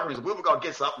ass in the locker room. So Boubacar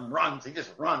gets up and runs. He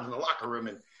just runs in the locker room.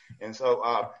 And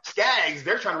so Skaggs,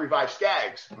 they're trying to revive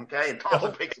Skaggs. Okay? And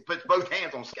Thompson puts both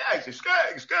hands on Skaggs. He says,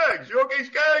 Skaggs, you okay,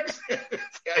 Skaggs?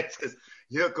 Skaggs says,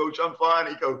 yeah, Coach, I'm fine.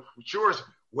 He goes, sure.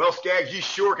 Well, Skaggs, you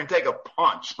sure can take a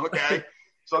punch. Okay?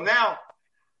 So now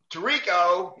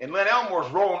Tirico and Lynn Elmore's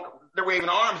rolling, they're waving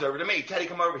arms over to me. Teddy,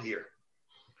 come over here.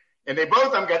 And they both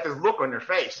of them got this look on their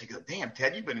face. They go, damn,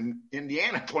 Ted, you've been in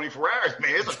Indiana 24 hours,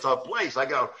 man. It's a tough place. I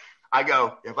go,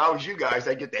 if I was you guys,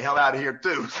 I'd get the hell out of here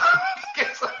too.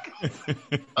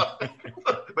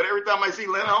 But every time I see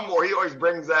Lynn Elmore, he always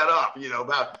brings that up,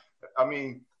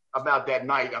 about that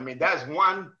night. I mean, that's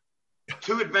 1, 2,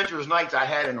 2 adventurous nights I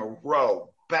had in a row,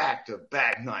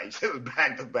 back-to-back nights. It was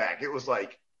back-to-back. It was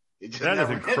like it just that is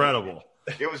never incredible.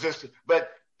 ended. It was just, but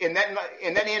in that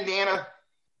Indiana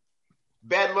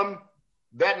Bedlam,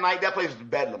 that night, that place was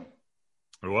Bedlam.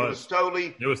 It was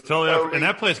totally, and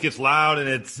that place gets loud and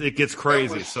it gets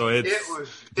crazy.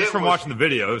 From watching the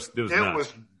video, it was nuts.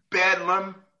 Was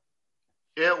Bedlam.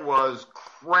 It was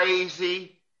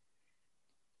crazy.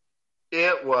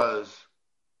 It was.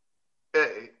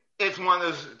 It's one of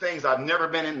those things I've never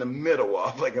been in the middle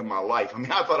of, like in my life. I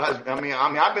mean,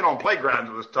 I've been on playgrounds.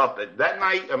 It was tough, but that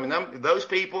night, I mean, those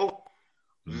people,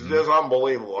 was just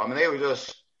unbelievable. I mean, they were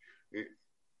just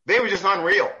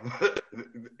unreal.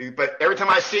 But every time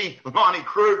I see Lonnie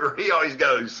Kruger, he always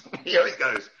goes,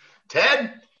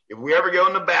 Ted, if we ever go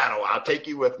into battle, I'll take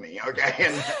you with me.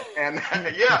 Okay. And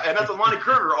that's what Lonnie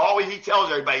Kruger always, he tells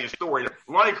everybody a story.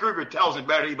 Lonnie Kruger tells it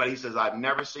better than anybody. He says, I've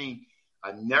never seen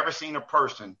a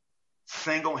person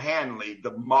single-handedly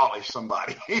demolish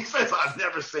somebody. He says, I've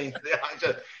never seen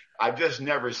it. I've just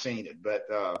never seen it. But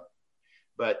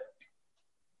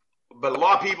a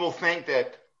lot of people think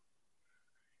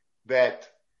that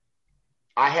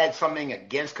I had something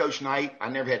against Coach Knight. I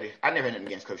never had anything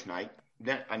against Coach Knight.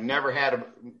 I never had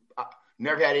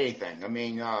anything. I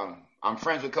mean, I'm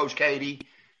friends with Coach Katie.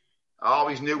 I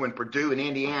always knew when Purdue and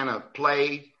Indiana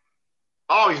played,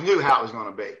 I always knew how it was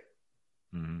going to be.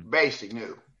 Mm-hmm. Basic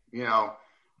knew, you know.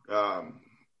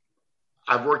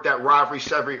 I've worked that rivalry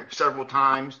several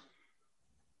times.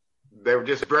 They were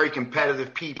just very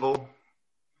competitive people,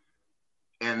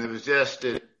 and it was just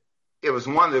it's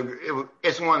one of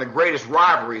the greatest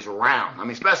rivalries around. I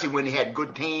mean, especially when they had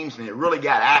good teams and it really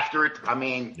got after it. I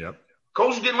mean,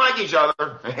 coaches didn't like each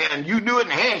other, and you knew it in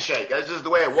the handshake. That's just the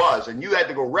way it was, and you had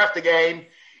to go ref the game.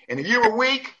 And if you were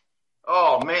weak,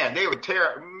 oh man, they would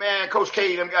man, Coach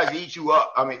Katie, them guys would eat you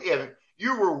up. I mean, if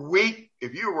you were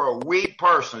a weak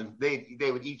person,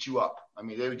 they would eat you up. I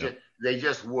mean, they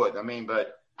just would. I mean,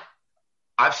 but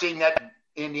I've seen that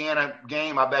Indiana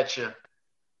game, I bet you,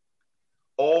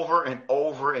 over and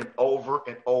over and over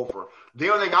and over.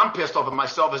 The only thing I'm pissed off at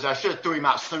myself is I should have threw him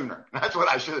out sooner. That's what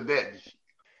I should have did.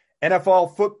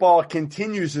 NFL football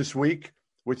continues this week,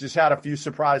 which has had a few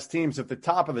surprise teams at the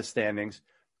top of the standings.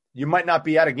 You might not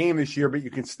be at a game this year, but you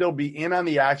can still be in on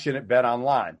the action at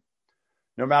BetOnline.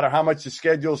 No matter how much the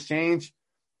schedules change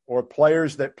or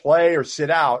players that play or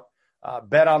sit out,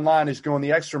 BetOnline is going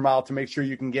the extra mile to make sure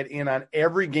you can get in on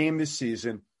every game this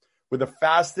season with the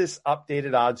fastest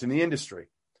updated odds in the industry.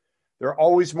 There are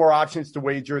always more options to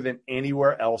wager than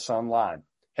anywhere else online.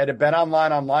 Head to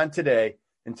BetOnline online today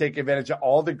and take advantage of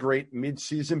all the great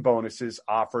mid-season bonuses,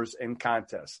 offers, and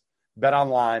contests.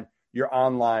 BetOnline, your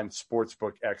online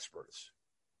sportsbook experts.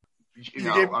 You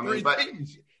know, I mean, but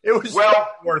it was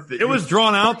worth it. It was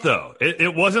drawn out though.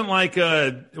 It wasn't like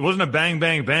it wasn't a bang,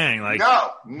 bang, bang. Like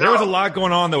no. There was a lot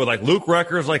going on though with like Luke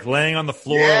Reckers like laying on the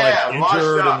floor, like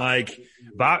injured and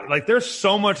like there's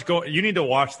so much going. You need to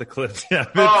watch the clips. Yeah,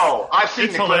 I've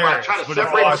seen the clip. I try to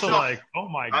separate myself. Like, oh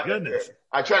my goodness.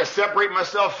 I try to separate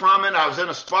myself from it. I was in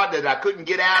a spot that I couldn't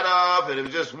get out of, and it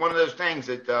was just one of those things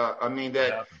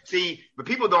that see, but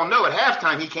people don't know at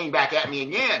halftime he came back at me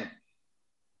again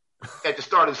at the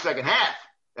start of the second half.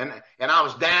 And I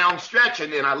was down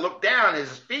stretching, and I looked down, his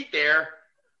feet there,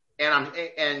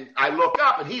 and I look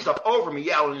up, and he's up over me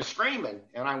yelling and screaming.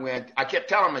 And I kept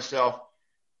telling myself,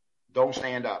 don't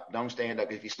stand up. Don't stand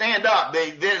up. If you stand up,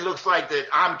 then it looks like that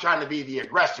I'm trying to be the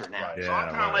aggressor now. Right, so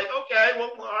I'm kind of like, okay,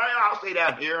 well, all right, I'll stay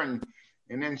down here. And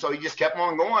then so he just kept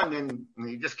on going, and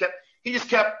he just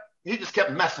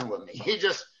kept messing with me.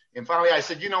 And finally I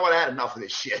said, you know what? I had enough of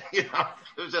this shit. You know,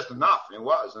 it was just enough. It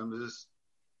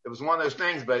was one of those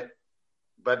things, but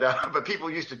people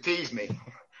used to tease me.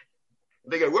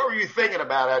 They go, what were you thinking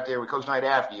about out there with Coach Knight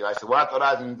after you? I said, well, I thought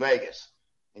I was in Vegas.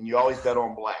 And you always bet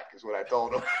on black, is what I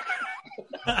told him.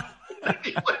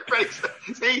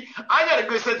 See, I got a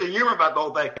good sense of humor about the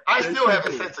whole thing. I still have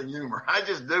a sense of humor. I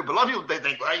just do. But a lot of people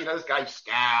think, well, you know, this guy's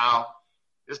scowl.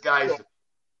 This guy's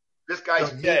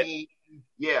mean.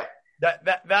 Yeah.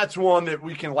 That's one that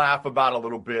we can laugh about a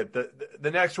little bit.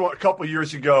 The next one, a couple of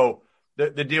years ago,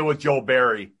 the deal with Joel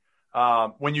Berry,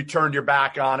 when you turned your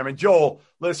back on him. And Joel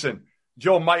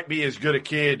might be as good a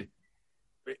kid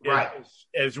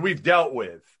as we've dealt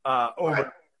with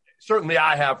certainly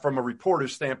I have from a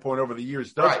reporter's standpoint over the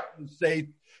years.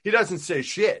 He doesn't say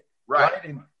shit. Right.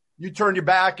 And you turned your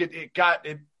back. It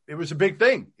was a big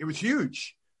thing. It was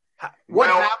huge. What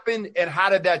happened and how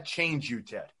did that change you,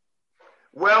 Ted?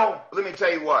 Well, let me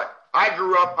tell you what. I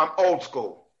grew up, I'm old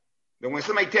school. And when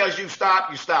somebody tells you stop,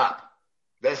 you stop.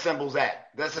 That simple as that.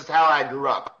 That's just how I grew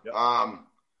up. Yep.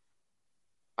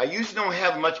 I used to don't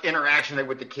have much interaction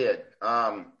with the kid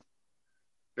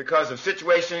because of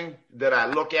situation that I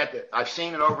look at. That I've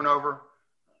seen it over and over.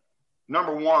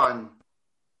 Number one,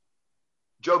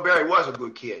 Joe Barry was a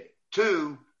good kid.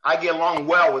 Two, I get along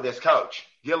well with this coach.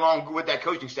 Get along with that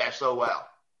coaching staff so well.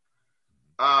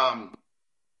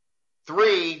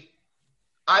 Three,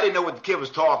 I didn't know what the kid was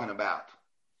talking about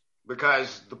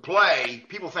because the play,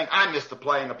 people think I missed the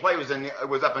play, and the play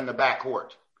was up in the back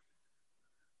court.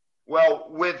 Well,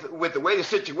 with the way the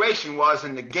situation was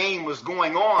and the game was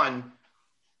going on,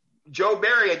 Joe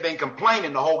Barry had been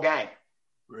complaining the whole game.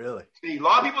 Really? See, a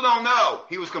lot of people don't know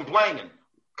he was complaining.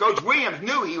 Coach Williams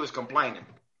knew he was complaining.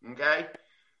 Okay?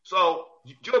 So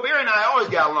Joe Barry and I always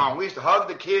got along. We used to hug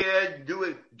the kid,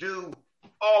 do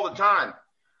all the time.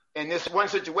 And this one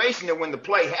situation that when the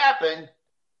play happened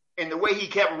and the way he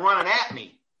kept running at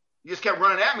me, he just kept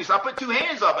running at me. So I put two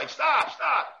hands up like, stop.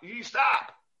 You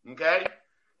stop. Okay?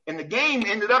 And the game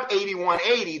ended up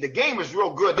 81-80. The game was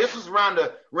real good. This was around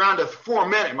the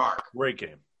 4-minute mark. Great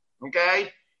game.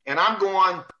 Okay? And I'm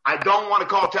going, I don't want to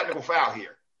call a technical foul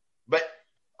here. But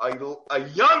a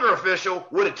younger official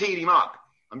would have teed him up.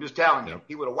 I'm just telling you.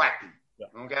 He would have whacked him.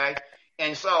 Yep. Okay?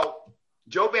 And so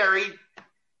Joe Barry,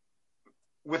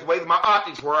 with the way my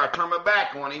optics were, I turned my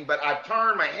back on him, but I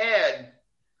turned my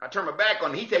back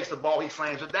on him. He takes the ball, he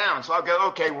slams it down. So I go,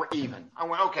 okay, we're even. I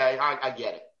went, okay, I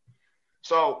get it.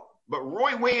 So, but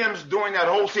Roy Williams during that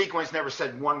whole sequence never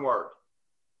said one word.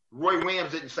 Roy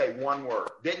Williams didn't say one word,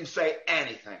 didn't say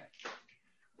anything.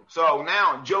 So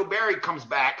now Joe Barry comes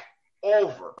back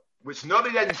over, which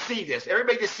nobody doesn't see this.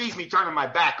 Everybody just sees me turning my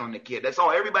back on the kid. That's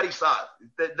all everybody saw.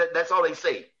 That's all they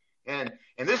see. And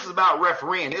this is about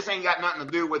refereeing. This ain't got nothing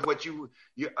to do with what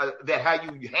how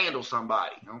you handle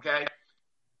somebody. Okay.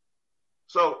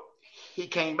 So he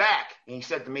came back and he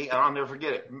said to me, and I'll never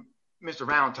forget it, Mr.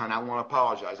 Valentine, I want to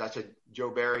apologize. I said,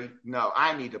 Joe Barry, no,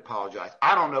 I need to apologize.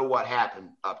 I don't know what happened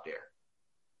up there.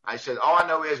 I said, all I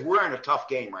know is we're in a tough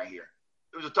game right here.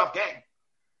 It was a tough game.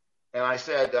 And I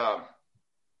said,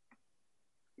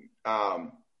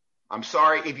 I'm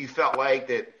sorry if you felt like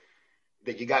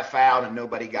that you got fouled and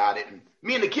nobody got it. And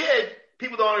me and the kid,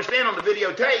 people don't understand on the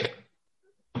videotape,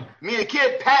 me and the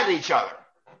kid patted each other.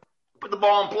 Put the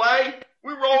ball in play.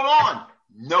 We rolled on.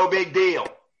 No big deal.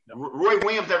 Roy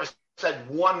Williams never said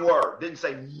one word, didn't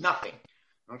say nothing.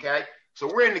 Okay? So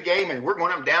we're in the game and we're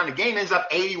going up and down. The game ends up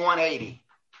 81-80.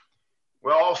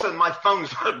 Well, all of a sudden my phone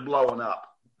started blowing up.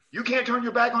 You can't turn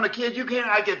your back on a kid. You can't.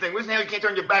 I get things. What's the hell? You can't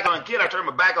turn your back on a kid. I turn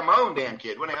my back on my own damn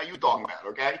kid. What the hell are you talking about?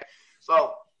 Okay?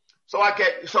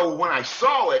 So when I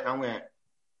saw it, I went,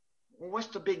 well, what's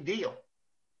the big deal?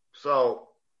 So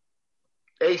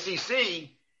ACC,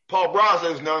 Paul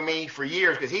Brazzo's known me for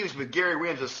years because he was with Gary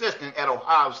Williams' assistant at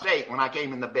Ohio State when I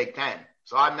came in the Big Ten.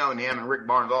 So I've known him and Rick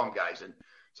Barnes, all them guys. And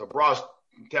so Braz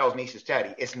tells me, he says,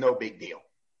 Teddy, it's no big deal.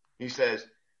 He says,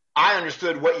 I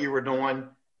understood what you were doing.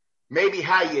 Maybe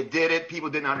how you did it, people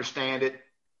didn't understand it.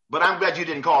 But I'm glad you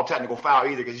didn't call a technical foul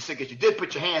either because you did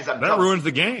put your hands up. That ruins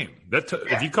the game.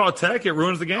 If you call tech, it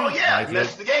ruins the game. Oh, yeah, it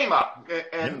messes the game up.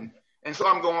 And so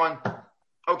I'm going,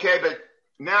 okay, but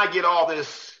now I get all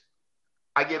this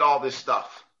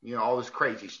stuff, all this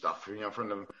crazy stuff,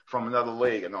 from another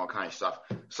league and all kinds of stuff.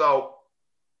 So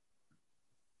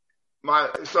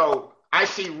I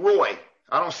see Roy.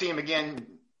 I don't see him again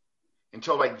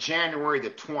until like January the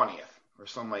 20th or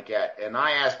something like that. And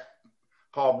I asked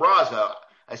Paul Brazzo,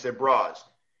 I said, Braz,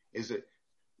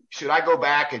 should I go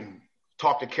back and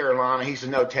talk to Carolina? He said,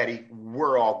 no, Teddy,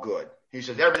 we're all good. He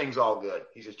says, everything's all good.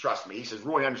 He says, trust me. He says,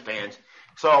 Roy understands.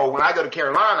 So when I go to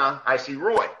Carolina, I see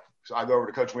Roy. So I go over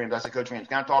to Coach Williams. I said, Coach Williams,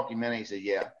 can I talk to you a minute? He said,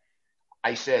 yeah.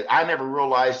 I said, I never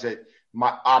realized that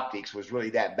my optics was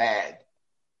really that bad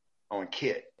on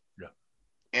kid. Yeah.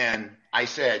 And I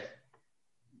said,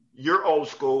 you're old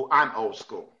school. I'm old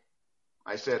school.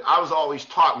 I said, I was always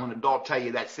taught when an adult tell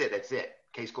you that's it.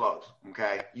 Case closed.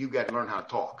 Okay. You got to learn how to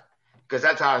talk because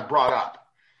that's how I was brought up.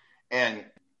 And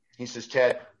he says,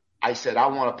 Ted, I said, I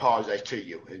want to apologize to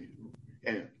you.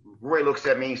 And Roy looks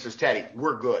at me and says, Teddy,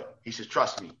 we're good. He says,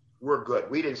 trust me, we're good.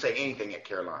 We didn't say anything at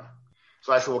Carolina.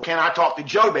 So I said, well, can I talk to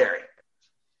Joe Barry?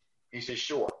 He says,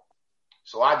 sure.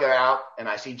 So I go out and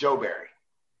I see Joe Barry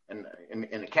in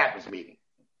the captain's meeting.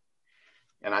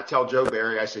 And I tell Joe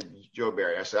Barry, I said,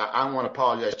 I want to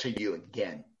apologize to you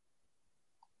again.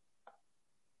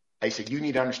 I said, you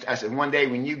need to understand. I said, one day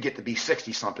when you get to be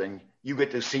 60-something, you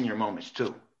get those senior moments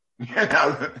too.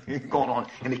 Going on.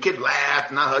 And the kid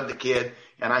laughed and I hugged the kid.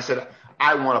 And I said,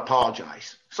 I want to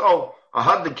apologize. So I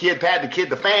hugged the kid, patted the kid,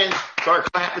 the fans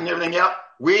started clapping and everything else.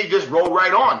 We just rolled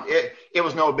right on. It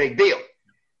was no big deal.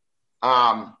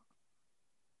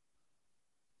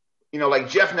 like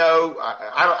Jeff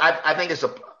I think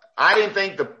I didn't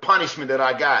think the punishment that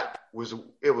I got was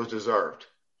deserved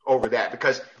over that,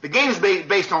 because the game is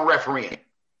based on refereeing.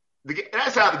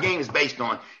 That's how the game is based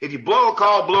on. If you blow a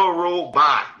call, blow a rule,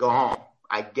 bye, go home.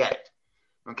 I get it.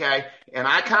 Okay. And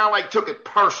I kind of took it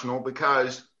personal,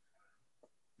 because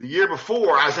the year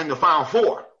before I was in the Final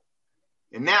Four,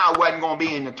 and now I wasn't going to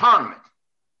be in the tournament.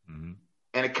 Mm-hmm.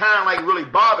 And it kind of really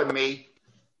bothered me.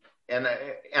 And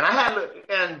I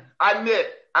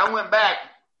admit, I went back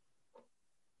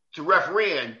to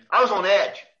refereeing. I was on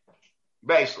edge,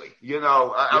 basically.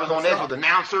 I was on edge with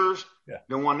announcers. Yeah.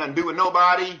 Didn't want nothing to do with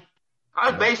nobody. I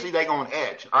was basically on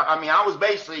edge. I was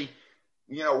basically,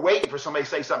 waiting for somebody to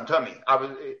say something to me.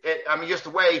 Just the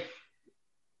way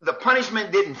the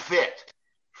punishment didn't fit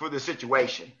for the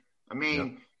situation.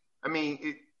 Because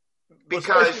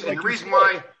and the reason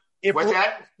why. What's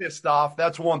that? Pissed off.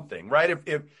 That's one thing, right?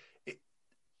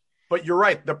 But you're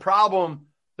right. The problem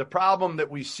that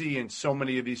we see in so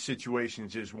many of these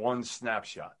situations is one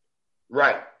snapshot.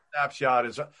 Right. Snapshot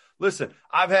is. Listen,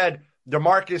 I've had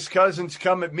DeMarcus Cousins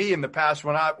come at me in the past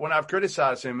when I've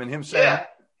criticized him, and him saying,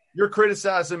 "You're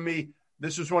criticizing me."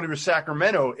 This was when he was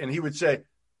Sacramento, and he would say,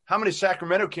 "How many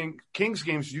Sacramento Kings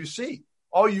games do you see?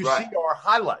 All you see are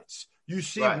highlights. You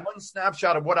see one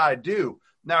snapshot of what I do."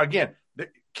 Now, again, the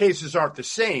cases aren't the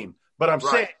same, but I'm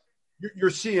saying you're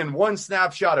seeing one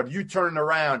snapshot of you turning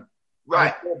around.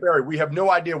 Right. Barry, we have no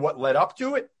idea what led up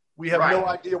to it. We have no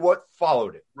idea what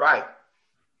followed it. Right.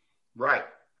 Right.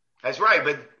 That's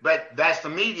right. But that's the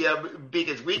media,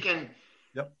 because we can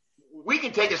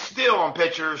take a still on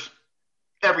pictures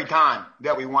every time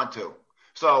that we want to.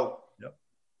 So,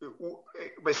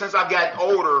 but since I've gotten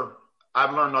older,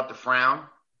 I've learned not to frown,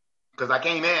 because I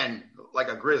came in like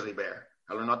a grizzly bear.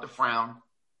 I learned not to frown.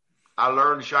 I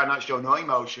learned to try not to show no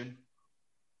emotion.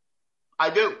 I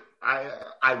do.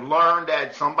 I've learned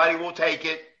that somebody will take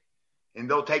it, and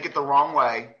they'll take it the wrong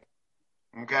way.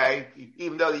 Okay?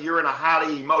 Even though you're in a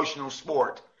highly emotional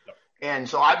sport. And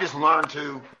so I just learned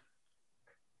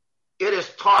it has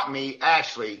taught me,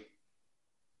 actually,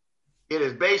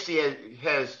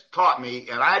 has taught me,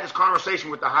 and I had this conversation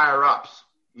with the higher ups,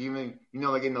 even,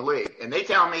 like in the league, and they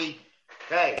tell me,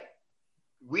 hey,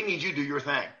 we need you to do your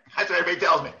thing. That's what everybody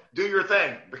tells me. Do your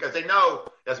thing, because they know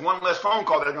that's one less phone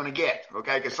call they're going to get,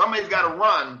 okay? Because somebody's got to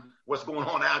run what's going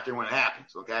on out there when it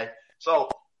happens, okay? So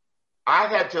I've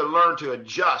had to learn to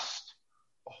adjust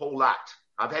a whole lot.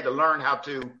 I've had to learn how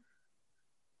to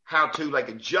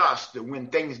adjust when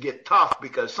things get tough,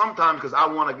 because sometimes I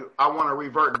want to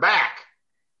revert back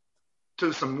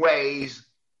to some ways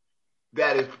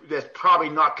that's probably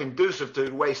not conducive to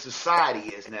the way society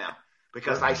is now.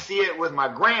 Because I see it with my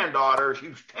granddaughter,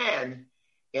 who's 10,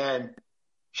 and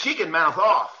she can mouth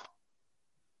off,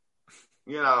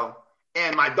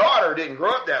 and my daughter didn't grow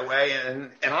up that way,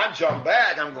 and I jump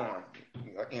back. I'm going,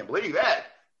 I can't believe that,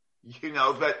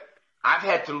 but I've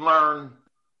had to learn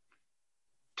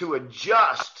to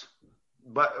adjust,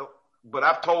 but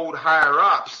I've told higher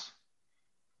ups,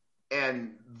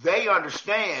 and they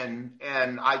understand.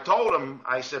 And I told them,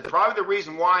 I said, probably the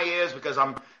reason why is because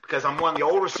I'm one of the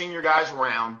older senior guys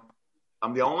around.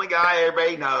 I'm the only guy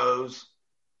everybody knows.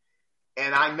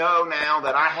 And I know now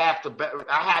that I have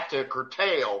to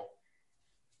curtail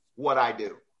what I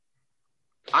do.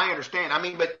 I understand.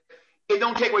 But it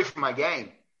don't take away from my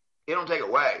game. It don't take it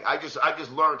away. I just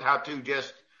learned how to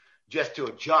just to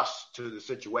adjust to the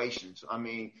situations.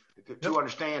 To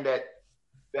understand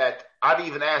that I've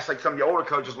even asked some of the older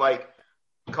coaches, like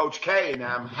Coach K and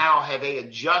them, how have they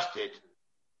adjusted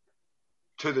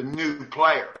to the new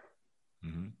player?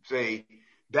 Mm-hmm. See,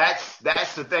 that's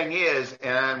the thing is,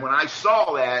 and when I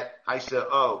saw that, I said,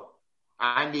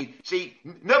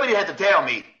 nobody had to tell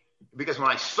me, because when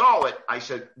I saw it, I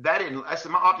said, my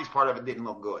optics part of it didn't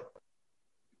look good.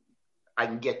 I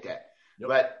can get that. Yep.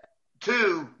 But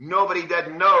two, nobody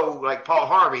doesn't know, like Paul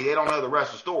Harvey, they don't know the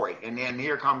rest of the story. And then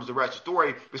here comes the rest of the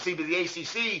story. But see, to the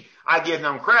ACC, I give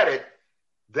them credit.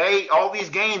 All these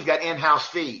games got in-house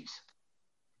feeds.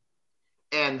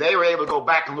 And they were able to go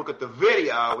back and look at the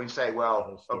video and say,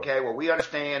 well, okay, we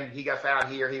understand he got fouled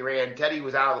here. He ran. Teddy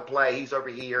was out of the play. He's over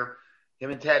here.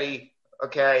 Him and Teddy,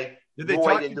 okay. Did they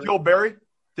talk to Joel Berry?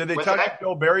 Did they talk to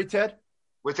Joel Berry, Ted?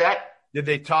 What's that? Did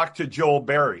they talk to Joel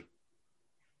Berry?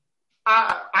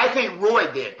 I think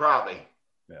Roy did, probably.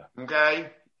 Yeah. Okay.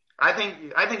 I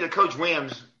think that Coach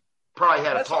Williams probably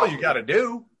had a talk. That's all you got to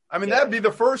do. That'd be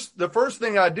the first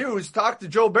thing I do is talk to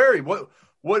Joel Berry. What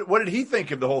did he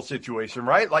think of the whole situation,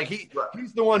 right? Like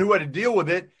he's the one who had to deal with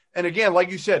it. And again, like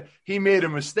you said, he made a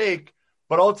mistake,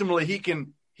 but ultimately he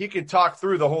can talk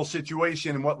through the whole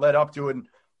situation and what led up to it. And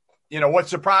what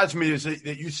surprised me is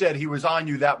that you said he was on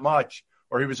you that much,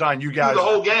 or he was on you guys. Through the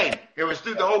whole game. It was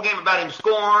through the whole game about him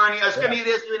scoring. Give me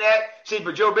this, give me that. See,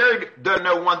 but Joe Barry doesn't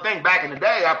know one thing. Back in the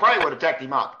day, I probably would have teched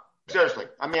him up. Seriously.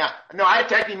 I mean, I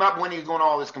teched him up when he was doing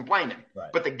all this complaining.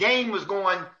 Right. But the game was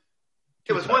going –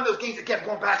 it was one of those games that kept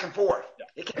going back and forth.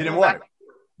 It kept going back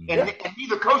and forth. And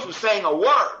neither coach was saying a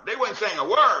word. They weren't saying a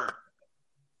word.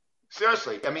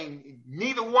 Seriously. I mean,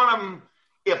 neither one of them –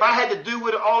 if I had to do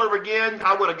it all over again,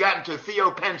 I would have gotten to Theo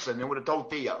Penson and would have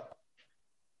told Theo.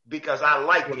 Because I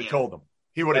liked him. He would have told him.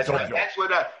 He would have told you. That's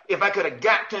what if I could have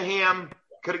got to him,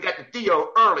 could have got to Theo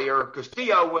earlier, because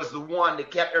Theo was the one that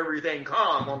kept everything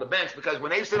calm on the bench. Because when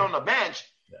they sit on the bench,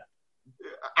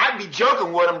 I'd be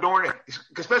joking with them during it,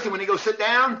 especially when they go sit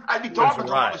down. I'd be talking to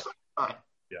them.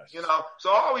 Yes. So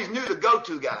I always knew the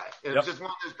go-to guy. It was just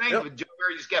one of those things. But Joe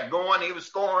Barry just kept going. He was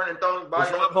scoring and throwing the body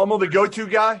up. Hummel the go-to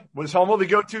guy? Was Hummel the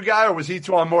go-to guy, or was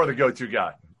Etuan Moore the go-to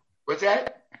guy? What's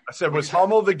that? I said, was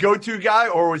Hummel the go-to guy,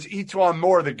 or was Etuan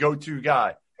Moore the go-to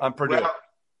guy on Purdue? Well,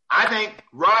 I think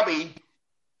Robbie,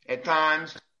 at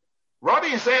times,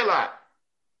 Robbie didn't say a lot.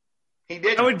 He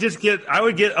didn't. I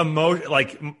would get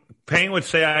like Payne would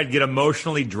say I'd get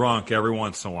emotionally drunk every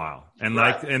once in a while. And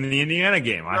like in the Indiana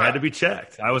game, I had to be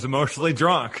checked. I was emotionally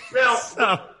drunk. Well,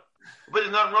 but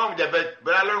there's nothing wrong with that.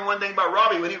 But I learned one thing about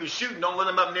Robbie: when he was shooting, don't let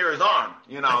him up near his arm.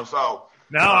 So.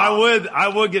 No, I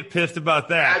would get pissed about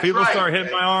that. People start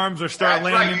hitting my arms or start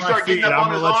landing my feet. I'm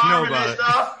going to let you know about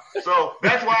it. So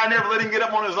that's why I never let him get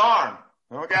up on his arm.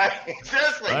 Okay?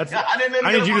 Seriously.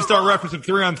 I need you to start referencing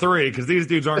 3-on-3 because these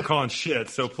dudes aren't calling shit.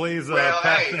 So please pass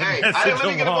that message I didn't let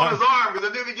him get up along. on his arm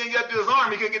because if he can't get up to his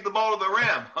arm, he couldn't get the ball to the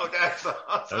rim. Okay?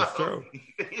 That's true.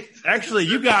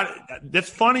 Actually, that's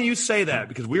funny you say that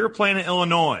because we were playing in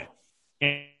Illinois.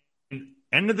 And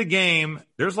end of the game,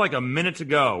 there's like a minute to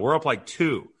go. We're up like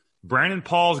 2. Brandon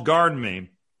Paul's guarding me.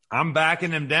 I'm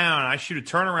backing him down. I shoot a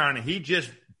turnaround, and he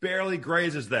just barely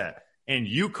grazes that. And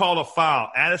you called a foul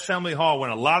at Assembly Hall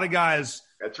when a lot of guys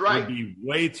would be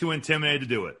way too intimidated to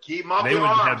do it. Keep them off your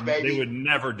arms, baby. They would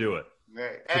never do it.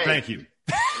 Hey. So thank you.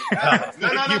 No.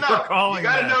 You for calling you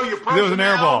got to know your personnel. It was an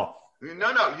air ball.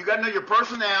 No. You got to know your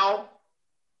personnel.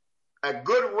 A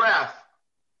good ref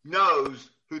knows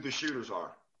who the shooters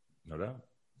are. No doubt.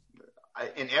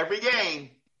 In every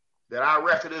game that I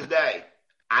ref to this day,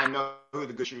 I know who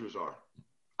the good shooters are.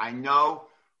 I know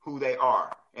who they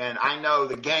are. And I know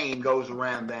the game goes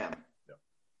around them. Yeah.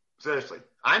 Seriously.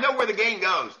 I know where the game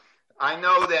goes. I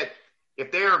know that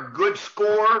if they're a good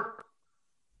scorer,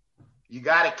 you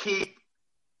got to keep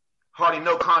hardly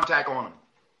no contact on them.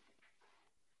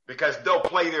 Because they'll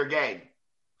play their game.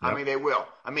 Yep. I mean, they will.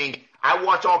 I mean, I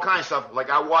watch all kinds of stuff. Like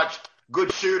I watch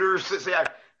good shooters. See,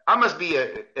 I must be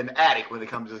an addict when it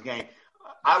comes to this game.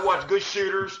 I watch good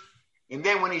shooters, and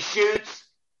then when he shoots,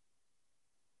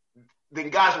 then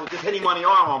guys will just hit him on the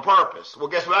arm on purpose. Well,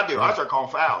 guess what I do? I start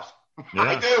calling fouls. Yeah.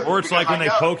 I do. Or it's like when they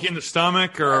poke you in the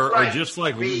stomach or just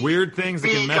like weird things that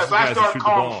can mess with guys who shoot the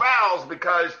ball. I start calling fouls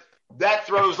because that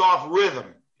throws off rhythm.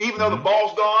 Even though the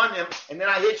ball's gone and then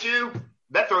I hit you,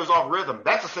 that throws off rhythm.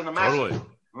 That's a cinematic. Totally.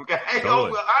 Okay?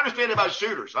 Totally. I understand about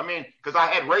shooters. I mean, because I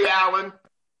had Ray Allen,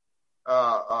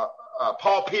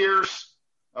 Paul Pierce,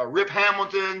 Rip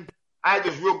Hamilton. I had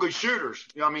those real good shooters,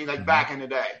 like back in the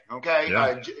day, okay?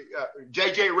 Yeah.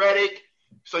 J.J. Redick.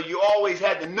 So you always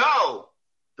had to know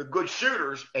the good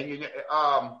shooters. And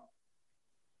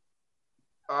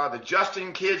the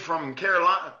Justin kid from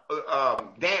Carolina,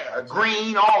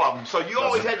 Green, all of them. So you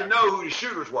always had to know who the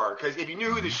shooters were. Because if you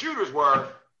knew who the shooters were,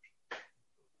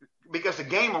 because the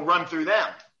game will run through them.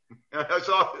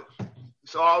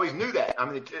 So I always knew that.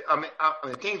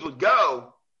 The teams would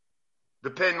go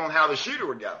depending on how the shooter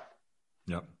would go.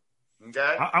 Yep. Okay.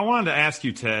 I wanted to ask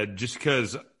you, Ted, just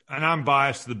because, and I'm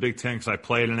biased to the Big Ten because I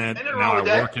played in it, and now I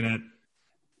work in it.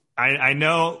 I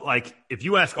know, like, if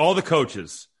you ask all the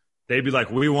coaches, they'd be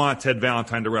like, we want Ted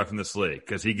Valentine to ref in this league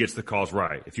because he gets the calls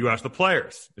right. If you ask the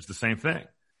players, it's the same thing.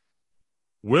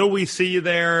 Will we see you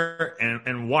there,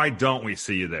 and why don't we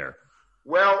see you there?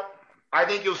 Well, I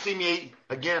think you'll see me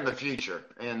again in the future,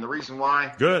 and the reason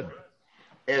why we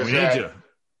need you.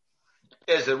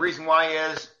 The reason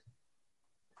why is,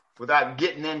 without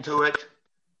getting into it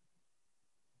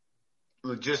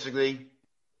logistically,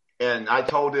 and I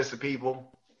told this to people,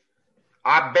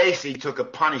 I basically took a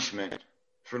punishment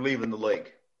for leaving the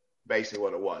league, basically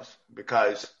what it was,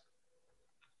 because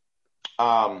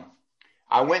I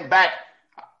went back.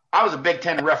 I was a Big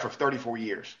Ten ref for 34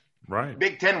 years. Right.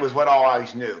 Big Ten was what I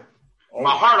always knew. Oh.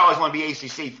 My heart always wanted to be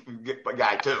ACC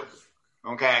guy too.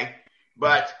 Okay,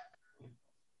 but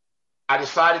I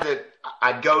decided that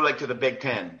I'd go to the Big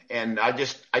Ten, and I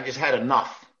just had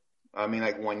enough. I mean,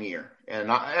 like 1 year.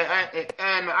 And I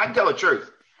can tell the truth.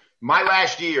 My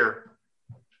last year,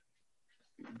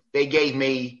 they gave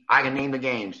me, I can name the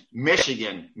games,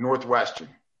 Michigan, Northwestern.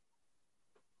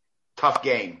 Tough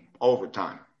game,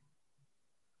 overtime.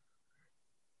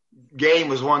 Game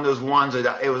was one of those ones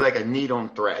that it was like a needle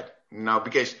and thread,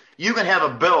 because you can have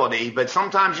ability, but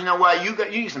sometimes, you know what, you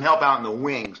need some help out in the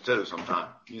wings too sometimes,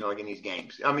 like in these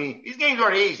games. I mean, these games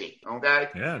aren't easy, okay?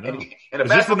 Yeah, no. And is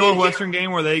this the Northwestern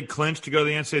game where they clinched to go to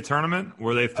the NCAA tournament,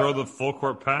 where they throw the full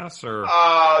court pass, or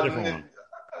different one?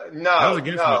 No,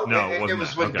 it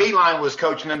was when Beeline was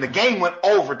coaching them. The game went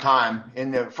overtime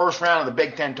in the first round of the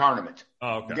Big Ten tournament.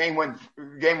 Oh, okay. Game went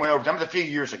overtime. It was a few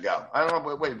years ago. I don't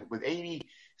know, with 80,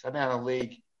 so I've been out of the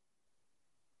league.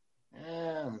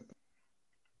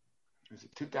 Was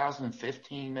it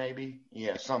 2015 maybe?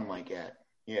 Yeah, something like that.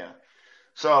 Yeah.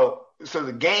 So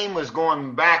the game was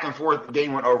going back and forth. The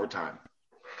game went overtime.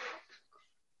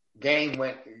 Game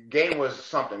was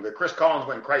something, but Chris Collins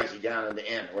went crazy down in the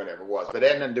end or whatever it was, but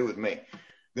that had nothing to do with me.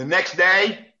 The next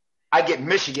day, I get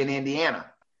Michigan, Indiana.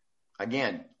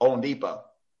 Again, Olin Depot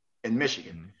in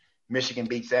Michigan. Mm-hmm. Michigan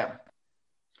beats them.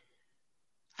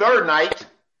 Third night,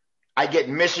 I get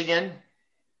Michigan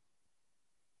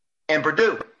and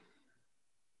Purdue.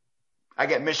 I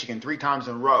get Michigan 3 times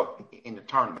in a row in the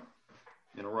tournament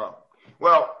in a row.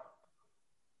 Well,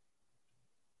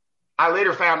 I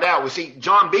later found out,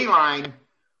 John Beeline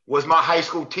was my high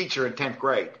school teacher in 10th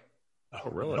grade. Oh,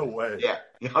 really? No way. Yeah.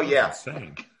 Oh, yeah. That's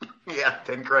insane. Yeah,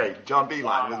 10th grade. John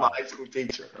Beeline was my high school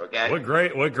teacher, okay? What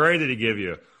grade did he give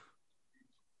you?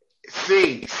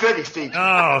 C, civics teacher.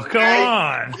 Oh, come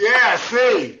on. Yeah,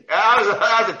 C. I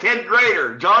was a 10th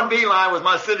grader. John Beeline was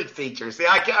my civics teacher. See,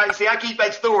 I keep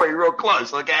that story real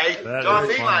close, okay? John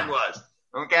Beeline was,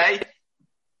 okay?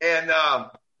 And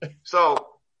so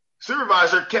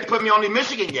supervisor kept putting me on the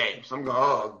Michigan games. I'm going,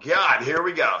 oh, God, here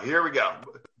we go.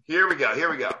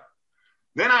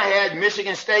 Then I had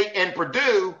Michigan State and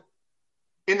Purdue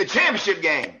in the championship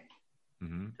game.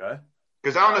 Mm-hmm. Okay.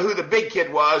 Because I don't know who the big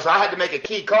kid was. I had to make a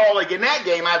key call. Like in that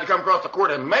game, I had to come across the court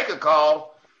and make a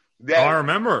call. I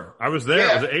remember. I was there.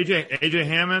 Yeah. Was it AJ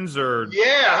Hammonds or? Yeah,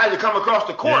 I had to come across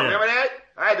the court. Yeah. Remember that?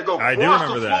 I had to go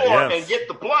across the floor and get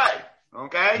the play.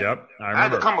 Okay? Yep, I remember. I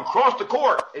had to come across the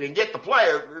court and then get the play.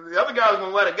 The other guy was going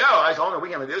to let it go. I said, oh, no, we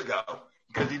can't let this go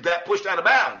because he got pushed out of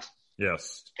bounds.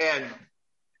 Yes. And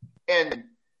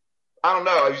I don't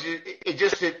know.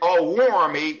 It all wore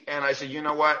on me. And I said, you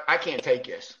know what? I can't take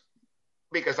this.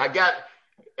 Because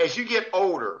as you get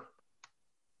older,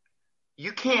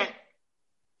 you can't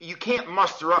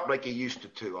muster up like you used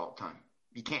to all the time.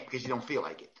 You can't because you don't feel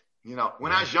like it.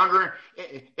 When I was younger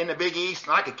in the Big East,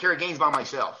 I could carry games by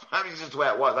myself. I mean, it's just the way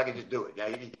it was. I could just do it.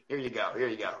 Yeah, here you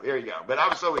go. But I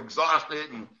was so exhausted,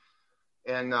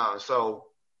 and so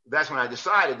that's when I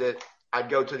decided that I'd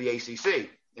go to the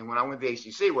ACC. And when I went to the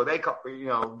ACC, well,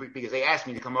 because they asked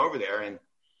me to come over there,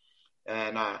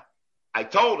 and I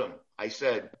told them, I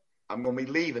said, I'm going to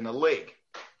be leaving the league.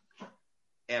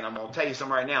 And I'm going to tell you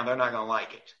something right now, they're not going to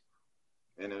like it.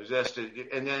 And it was just,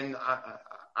 and then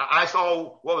I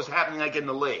saw what was happening like in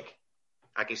the league.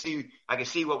 I could see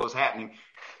what was happening.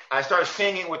 I started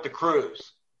seeing it with the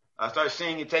crews. I started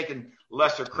seeing it taking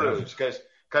lesser crews because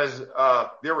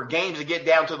there were games that get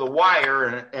down to the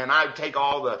wire, and I'd take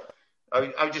I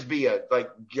would just be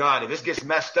God, if this gets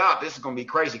messed up, this is going to be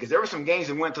crazy. Because there were some games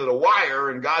that went to the wire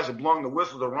and guys were blowing the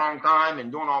whistle the wrong time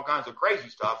and doing all kinds of crazy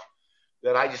stuff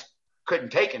that I just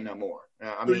couldn't take it no more.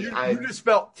 You just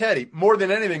felt, Teddy, more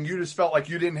than anything, you just felt like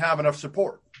you didn't have enough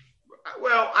support.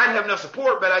 Well, I didn't have enough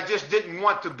support, but I just didn't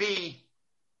want to be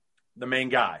the main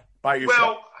guy by yourself.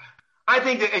 Well, I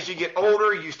think that as you get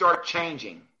older, you start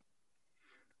changing.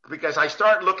 Because I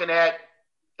start looking at,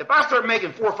 if I start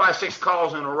making 4, 5, 6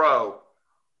 calls in a row,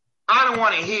 I don't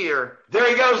want to hear, there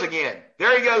he goes again.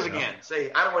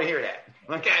 See, I don't want to hear that.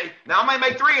 Okay? Now, I might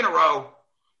make 3 in a row,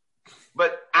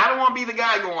 but I don't want to be the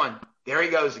guy going, there he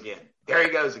goes again.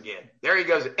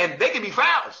 And they can be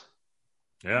fouls.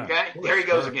 Yeah. Okay? There he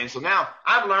goes again. So now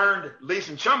I've learned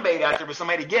leaving some bait out there for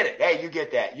somebody to get it. Hey, you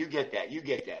get that. Yeah.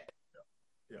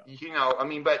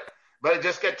 But it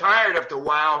just get tired after a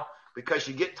while because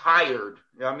you get tired.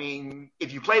 I mean,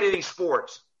 if you played any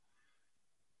sports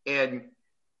and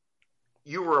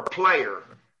you were a player,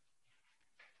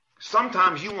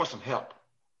 sometimes you want some help.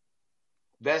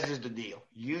 That's just the deal.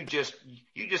 You just,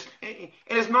 and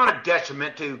it's not a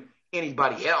detriment to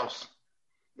anybody else.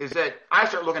 Is that I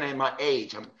start looking at my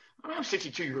age. I'm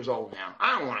 62 years old now.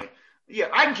 I don't want to. Yeah,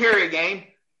 I can carry a game.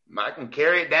 I can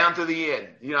carry it down to the end.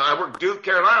 I worked Duke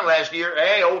Carolina last year.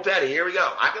 Hey, old Teddy, here we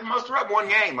go. I can muster up one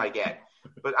game like that.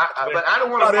 But I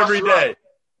don't want to not every day.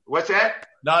 What's that?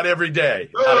 Not every day.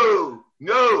 No,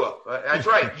 that's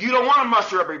right. You don't want to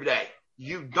muster up every day.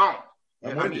 You don't.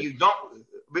 You don't,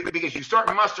 because you start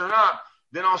mustering up,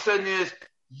 then all of a sudden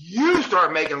you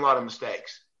start making a lot of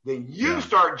mistakes. Then you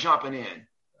start jumping in,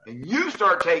 and you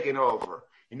start taking over,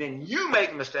 and then you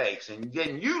make mistakes, and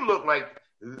then you look like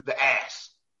the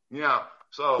ass.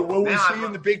 So will we see you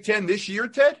in the Big Ten this year,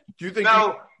 Ted? Do you think?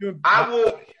 No,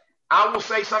 I will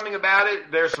say something about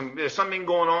it. There's something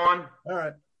going on. All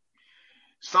right.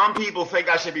 Some people think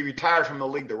I should be retired from the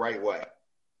league the right way.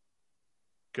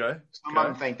 Okay. Some of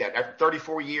them think that after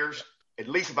 34 years, at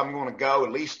least if I'm going to go,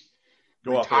 at least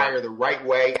go retire the right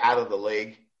way out of the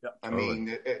league. Yep,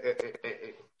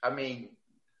 I mean,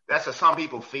 that's what some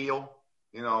people feel.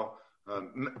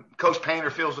 Coach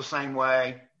Painter feels the same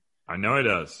way. I know he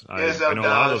does. I know a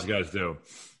lot of those guys do.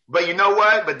 But you know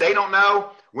what? But they don't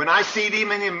know. When I see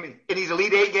them in these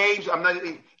Elite Eight games, I'm not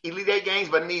Elite Eight games,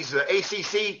 but in these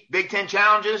ACC Big Ten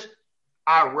challenges,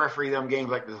 I referee them games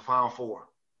like the Final Four.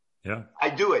 Yeah. I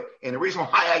do it. And the reason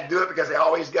why I do it, because they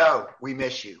always go, we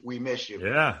miss you. We miss you.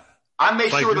 Yeah. I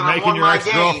make sure that I'm on my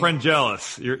game. You're making your ex-girlfriend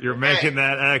jealous. You're making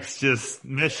that ex just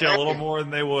miss you a little more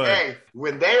than they would. Hey,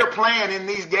 when they're playing in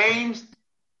these games,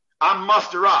 I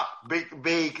muster up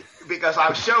because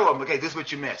I show them, okay, this is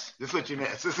what you miss. This is what you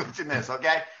miss. This is what you miss,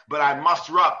 okay? But I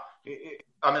muster up,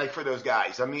 for those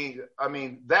guys. I mean,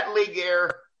 that league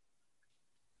there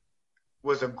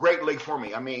was a great league for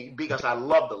me. Because I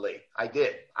loved the league. I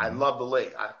did. I loved the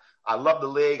league. I loved the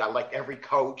league. I liked every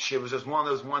coach. It was just one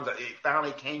of those ones that it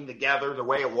finally came together the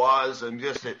way it was. And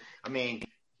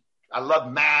I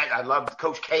loved Matt. I loved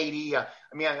Coach Katie.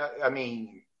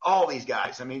 All these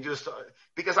guys.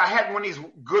 Because I had one of these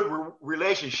good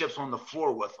relationships on the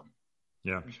floor with them.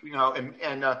 Yeah.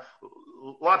 And a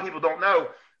lot of people don't know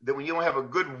that when you don't have a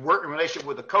good working relationship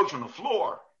with the coach on the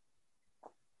floor,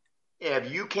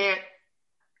 if you can't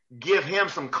give him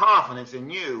some confidence in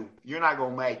you, you're not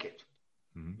going to make it.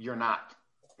 Mm-hmm. You're not.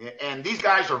 And these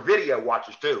guys are video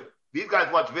watchers too. These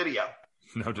guys watch video.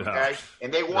 No doubt. Okay?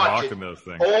 And they watch it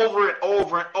over and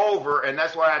over and over. And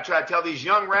that's why I try to tell these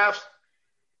young refs,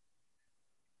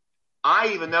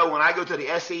 I even know when I go to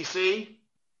the SEC,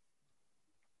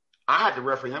 I have to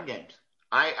referee them games.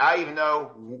 I even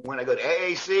know when I go to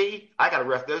AAC, I got to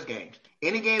ref those games.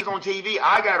 Any games on TV,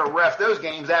 I got to ref those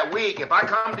games that week. If I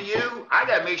come to you, I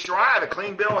got to make sure I have a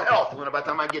clean bill of health by the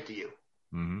time I get to you.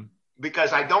 Mm-hmm.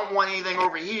 Because I don't want anything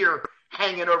over here,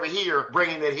 hanging over here,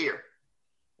 bringing it here.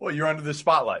 Well, you're under the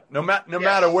spotlight. No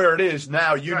matter where it is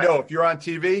now, know if you're on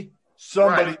TV,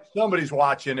 somebody's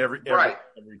watching every time.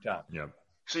 Yeah.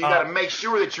 So you got to make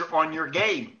sure that you're on your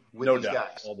game with these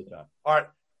guys. All the time. All right.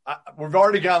 We've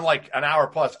already gone like an hour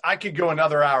plus. I could go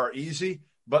another hour easy,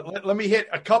 but let me hit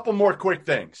a couple more quick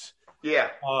things. Yeah.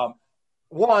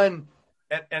 One,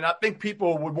 and I think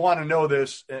people would want to know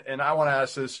this, and I want to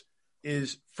ask this,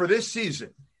 is for this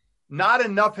season, not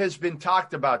enough has been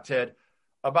talked about, Ted,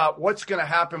 about what's going to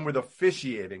happen with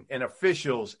officiating and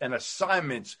officials and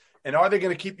assignments, and are they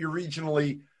going to keep you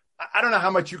regionally? I don't know how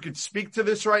much you could speak to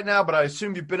this right now, but I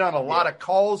assume you've been on a lot of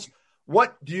calls.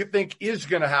 What do you think is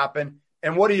going to happen?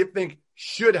 And what do you think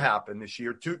should happen this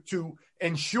year to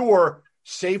ensure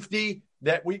safety,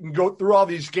 that we can go through all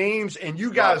these games and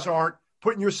you guys aren't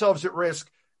putting yourselves at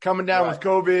risk coming down with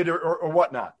COVID or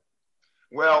whatnot?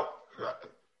 Well,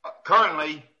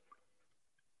 currently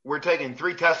we're taking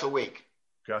 3 tests a week.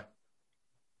 Okay.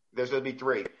 There's going to be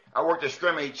 3. I worked a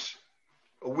scrimmage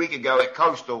a week ago at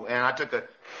Coastal, and I took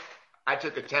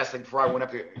a test before I went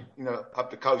up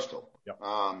to Coastal. Yep.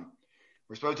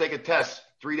 We're supposed to take a test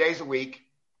 3 days a week.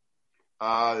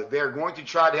 They're going to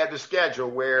try to have the schedule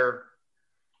where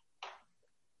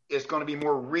it's going to be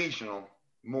more regional,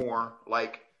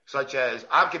 such as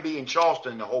I could be in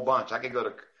Charleston a whole bunch. I could go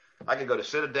to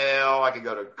Citadel. I could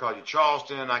go to College of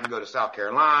Charleston. I can go to South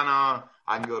Carolina.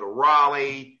 I can go to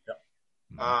Raleigh. Yep.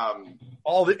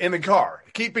 All in the car,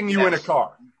 keeping you in a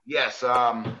car. Yes.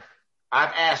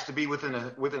 I've asked to be within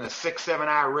a 6-7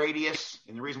 hour radius.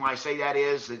 And the reason why I say that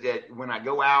is that when I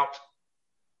go out,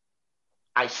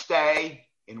 I stay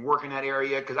and work in that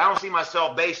area because I don't see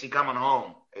myself basically coming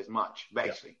home as much,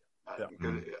 basically. Yeah.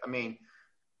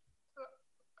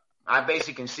 I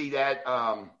basically can see that.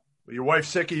 Your wife's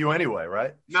sick of you anyway,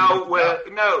 right?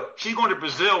 No. She's going to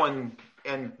Brazil in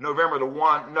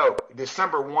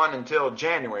December 1 until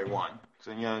January 1.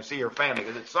 So, see her family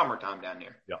because it's summertime down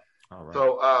there. Yeah. All right.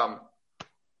 So,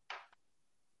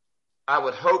 I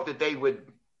would hope that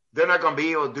they're not going to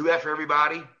be able to do that for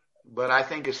everybody. But I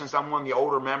think that since I'm one of the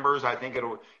older members, I think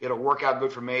it'll work out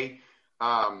good for me.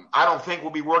 I don't think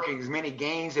we'll be working as many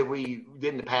games as we did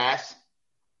in the past.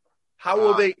 How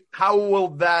will they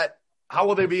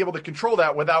be able to control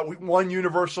that without one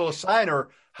universal assigner?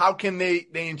 How can they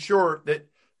ensure that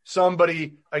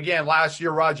somebody, again, last year,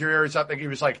 Roger Ayers, I think he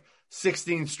was like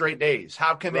 16 straight days.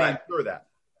 How can they ensure that?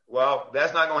 Well,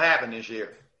 that's not going to happen this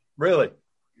year. Really?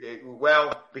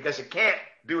 Well, because it can't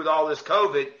do with all this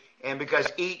COVID, and because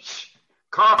each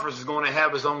conference is going to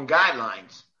have its own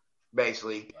guidelines,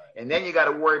 basically. And then you got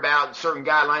to worry about certain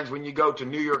guidelines when you go to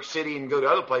New York City and go to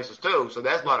other places too. So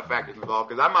that's a lot of factors involved.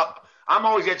 Because I'm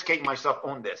always educating myself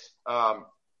on this.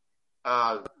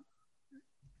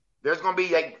 There's going to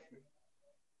be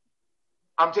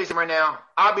I'm telling you right now,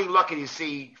 I'll be lucky to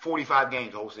see 45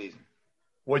 games the whole season.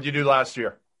 What'd you do last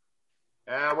year?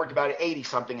 I worked about 80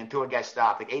 something until it got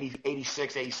stopped, like 80,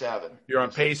 86, 87. You're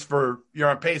on pace for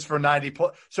 90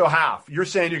 plus. So half. You're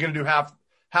saying you're going to do half.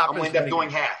 I'm going to end up doing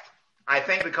half. I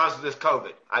think because of this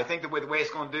COVID. I think that with the way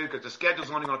it's going to do, because the schedule's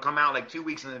only going to come out like 2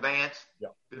 weeks in advance.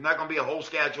 Yep. There's not going to be a whole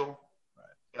schedule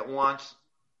at once.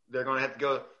 They're going to have to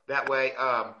go that way.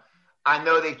 I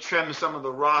know they've trimmed some of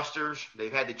the rosters.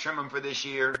 They've had to trim them for this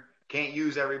year. Can't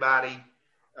use everybody.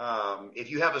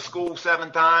 If you have a school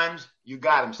 7 times, you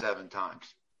got them 7 times.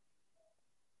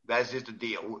 That's just a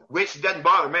deal, which doesn't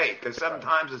bother me because 7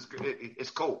 times it's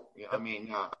cool. You know what I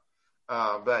mean?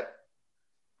 But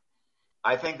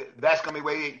I think that's going to be the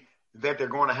way that they're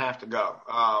going to have to go.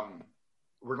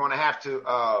 We're going to have to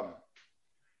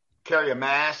carry a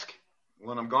mask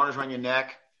when them garters around your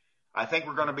neck. I think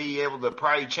we're going to be able to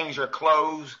probably change our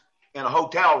clothes in a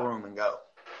hotel room and go.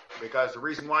 Because the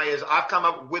reason why is I've come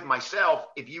up with myself,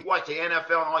 if you watch the NFL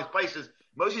and all these places,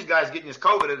 most of these guys getting this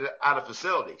COVID out of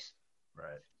facilities.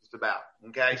 Right. Just about.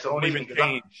 Okay. So don't even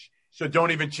change. So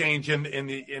don't even change in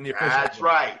the official. That's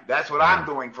right. That's what I'm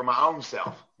doing for my own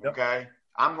self. Okay.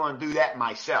 I'm going to do that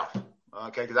myself.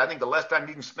 Okay. Because I think the less time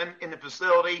you can spend in the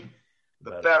facility,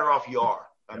 the better off you are.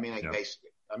 I mean,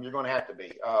 basically, you're going to have to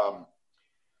be.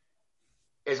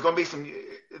 It's going to be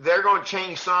they're going to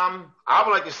change some. I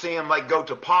would like to see them go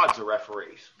to pods of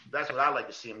referees. That's what I like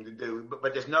to see them to do.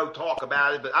 But there's no talk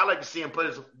about it. But I like to see them put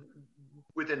us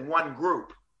within one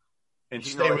group. And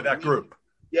stay with that group.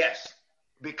 Yes.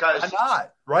 Because. Why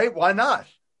not? Right? Why not?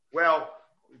 Well,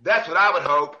 that's what I would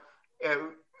hope.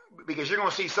 Because you're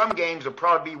going to see some games will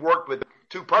probably be worked with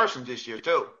 2 persons this year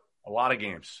too. A lot of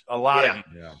games. A lot of games.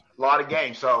 Yeah. A lot of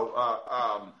games.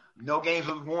 So no games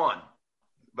with 1.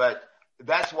 But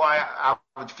that's why I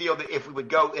would feel that if we would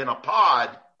go in a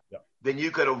pod, then you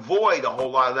could avoid a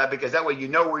whole lot of that because that way you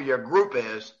know where your group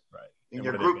is. Right. In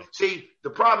your group. See,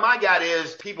 the problem I got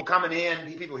is people coming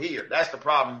in, people here. That's the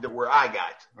problem where I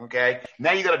got. Okay.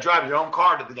 Now you got to drive your own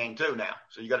car to the game too now.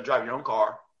 So you got to drive your own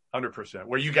car. 100%.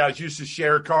 Where you guys used to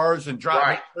share cars and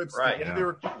drive trips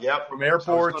together from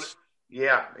airports.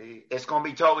 It's going to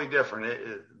be totally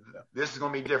different. This is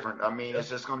going to be different. I mean, it's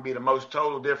just going to be the most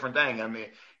total different thing. I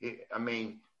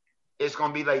mean, it's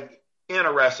going to be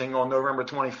interesting on November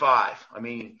 25. I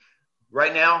mean,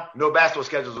 right now, no basketball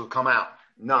schedules will come out.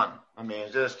 None. I mean,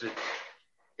 it's just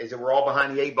is that we're all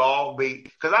behind the 8 ball.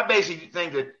 Because I basically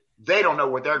think that they don't know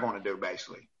what they're going to do.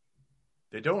 Basically,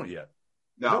 they don't yet.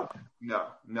 No.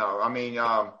 I mean,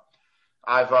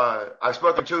 I've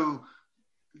spoken to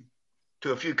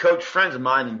a few coach friends of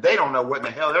mine, and they don't know what in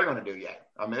the hell they're going to do yet.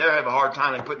 I mean, they're having a hard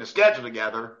time in putting a schedule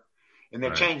together, and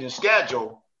they're changing the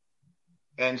schedule.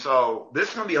 And so this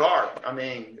is going to be hard. I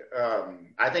mean,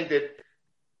 I think that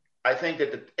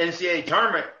the NCAA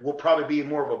tournament will probably be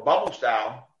more of a bubble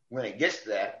style when it gets to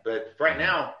that. But right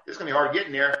now, it's going to be hard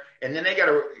getting there. And then they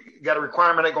got a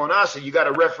requirement on us, and you got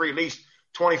to referee at least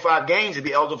 25 games to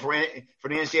be eligible for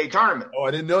the NCAA tournament. Oh,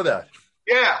 I didn't know that.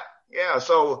 Yeah.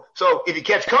 So if you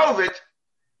catch COVID,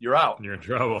 you're out. You're in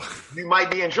trouble. You might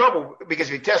be in trouble because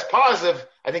if you test positive,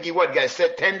 I think you got to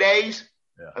set 10 days.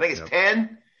 Yeah. I think it's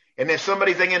 10. And then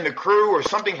somebody's in the crew or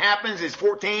something happens, it's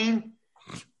 14.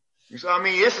 So, I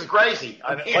mean, this is crazy.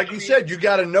 Like you said, you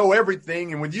got to know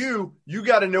everything. And with you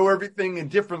got to know everything in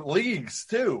different leagues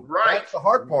too. Right. That's the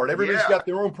hard part. Everybody's got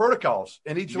their own protocols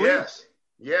in each league.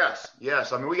 Yes.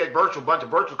 I mean, we got bunch of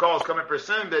virtual calls coming pretty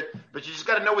soon, but you just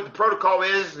got to know what the protocol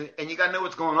is, and you got to know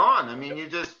what's going on. I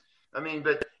mean,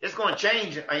 but it's going to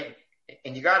change,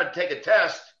 and you got to take a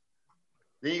test.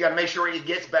 Then you got to make sure it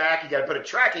gets back. You got to put a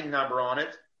tracking number on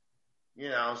it.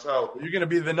 So you're going to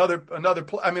be another.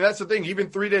 I mean, that's the thing.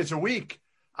 Even 3 days a week.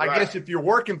 I guess if you're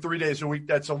working 3 days a week,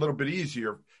 that's a little bit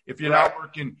easier. If you're not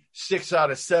working 6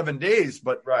 out of 7 days,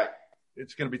 but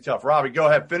it's going to be tough. Robbie, go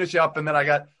ahead, finish up, and then I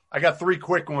got 3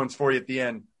 quick ones for you at the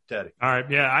end, Teddy. All right.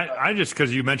 Yeah. I just,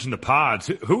 because you mentioned the pods,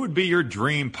 who would be your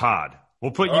dream pod?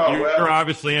 We'll put you, you're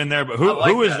obviously in there, but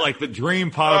who is the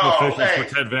dream pod of officials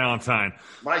for Ted Valentine?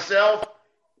 Myself,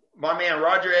 my man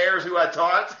Roger Ayers, who I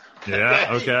taught. Yeah,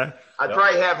 okay. I'd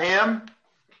probably have him.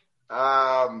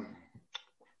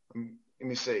 Let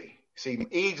me see. See,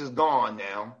 Eads is gone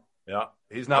now. Yeah,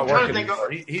 he's not I'm trying working to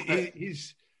think anymore.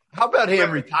 He's. How about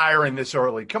him retiring this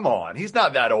early? Come on, he's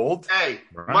not that old. Hey,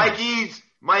 Right.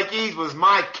 Mike Eads was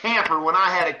my camper when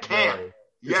I had a camp. Really?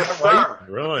 Yes, Is that right? sir.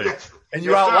 Really? Yes, And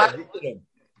you yes, sir. outlasted him.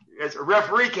 It's a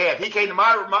referee camp. He came to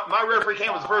my referee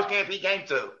camp was the first camp he came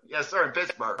to. Yes, sir, in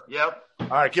Pittsburgh. Yep. All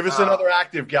right, give us another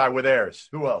active guy with Ayers.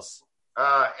 Who else?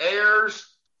 Ayers,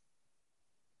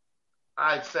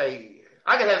 I'd say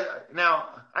I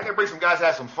could bring some guys to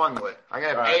have some fun with. I could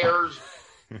have Right. Ayers,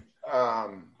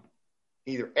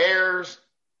 either Ayers,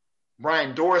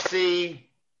 Brian Dorsey,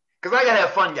 because I gotta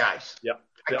have fun guys. Yep.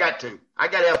 I got to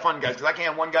have fun guys because I can't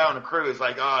have one guy on the crew. It's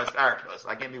like, oh, it's Arctos.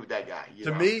 I can't be with that guy.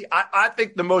 To me, I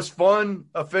think the most fun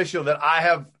official that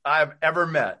I've ever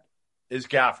met is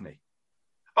Gaffney.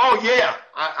 Oh yeah,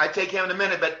 I take him in a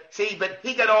minute, but he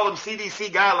got all them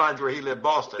CDC guidelines where he lived,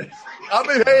 Boston. I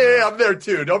mean, hey, I'm there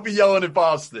too. Don't be yelling in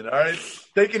Boston. All right,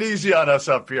 take it easy on us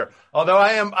up here.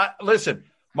 Although listen,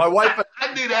 my wife.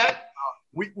 I do that.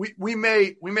 We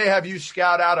may have you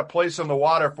scout out a place on the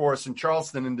water for us in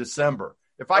Charleston in December.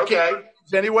 If I can't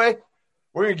anyway,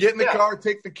 we're gonna get in the car,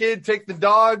 take the kid, take the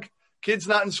dog. Kid's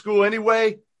not in school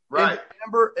anyway. Right. In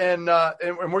December, and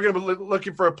we're gonna be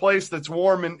looking for a place that's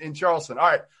warm in Charleston. All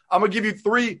right, I'm gonna give you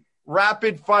 3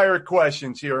 rapid fire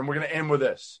questions here, and we're gonna end with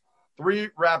this. 3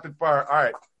 rapid fire. All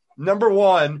right. Number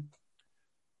 1,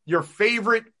 your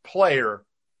favorite player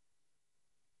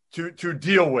to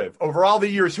deal with over all the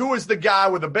years. Who was the guy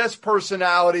with the best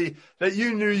personality that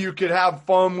you knew you could have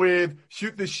fun with,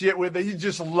 shoot the shit with, that you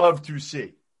just love to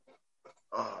see?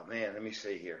 Oh man, let me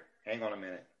see here. Hang on a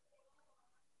minute.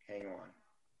 Hang on.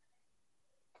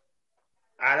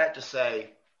 I'd have to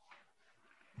say,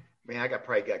 man,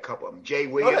 probably got a couple of them. Jay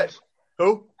Williams.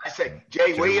 Who? I say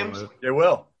Jay Williams. Jay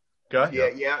Will.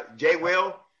 Okay. Yeah. Jay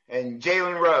Will and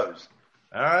Jalen Rose.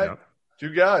 All right. Yep.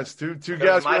 Two guys who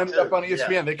ended up on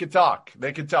ESPN. Yeah. They could talk.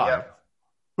 Yeah.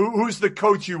 Who's the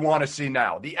coach you want to see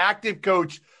now? The active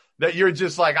coach that you're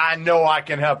just like, I know I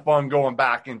can have fun going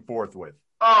back and forth with.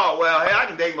 Oh, well, hey, I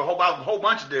can name a whole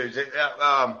bunch of dudes.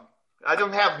 I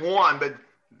don't have one, but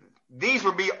these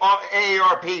would be all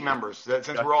AARP members since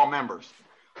we're all members.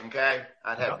 Okay?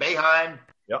 I'd have Boeheim.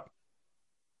 Yep.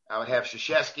 I would have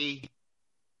Krzyzewski,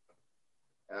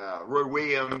 Roy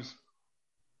Williams,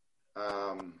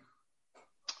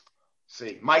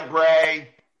 Mike Bray,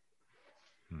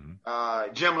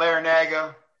 Jim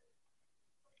Larinaga,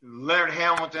 Leonard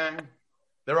Hamilton.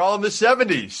 They're all in the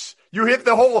 70s. You hit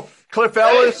the whole Cliff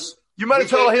Ellis. You might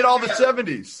as well hit all the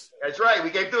 70s. That's right. We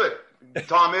came through it.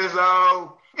 Tom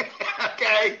Izzo.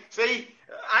 Okay. See,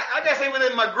 I got to say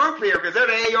within my group here because they're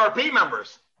the AARP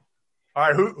members.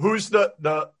 All right. Who's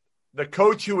the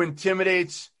coach who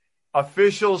intimidates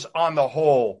officials on the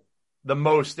whole the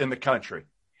most in the country?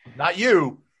 Not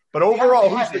you, but overall,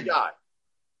 who's the guy?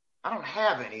 I don't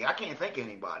have any. I can't think of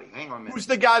anybody. Hang on a minute. Who's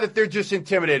the guy that they're just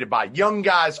intimidated by? Young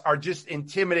guys are just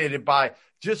intimidated by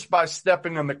just by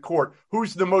stepping on the court.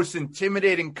 Who's the most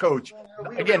intimidating coach?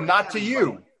 Again, not to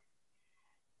you.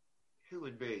 Who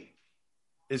would be?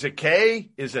 Is it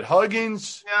Kay? Is it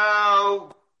Huggins?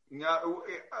 No.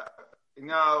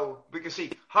 Because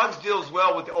see, Hugs deals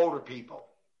well with the older people.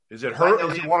 Is it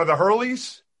her? Is it one of the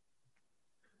Hurleys?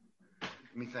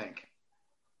 Let me think.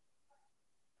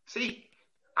 See,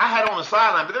 I had on the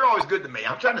sideline, but they're always good to me.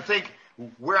 I'm trying to think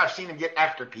where I've seen them get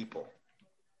after people.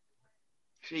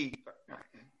 See,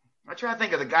 I'm trying to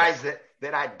think of the guys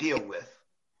that I deal with.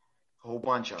 A whole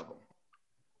bunch of them.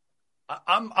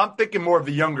 I'm thinking more of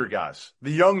the younger guys,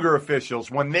 the younger officials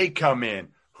when they come in.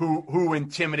 Who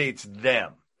intimidates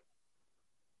them?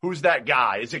 Who's that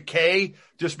guy? Is it Kay?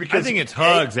 Just because I think it's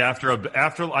Hugs after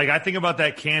like I think about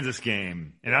that Kansas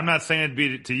game, and I'm not saying it'd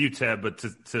be to you, Ted, but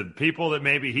to people that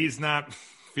maybe he's not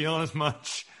feeling as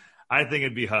much, I think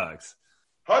it'd be Hugs.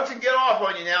 Hugs can get off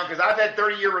on you now because I've had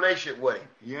 30-year relationship with him.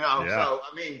 You know, Yeah. So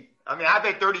I mean, I've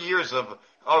had 30 years of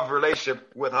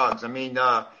relationship with Hugs. I mean,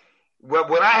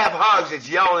 when I have Hugs, it's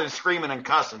yelling and screaming and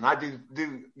cussing. I do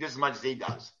just as much as he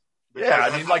does. Yeah,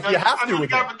 I mean, like you have to with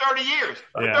him. For 30 years.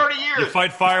 For Yeah. 30 years. You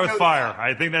fight fire with fire.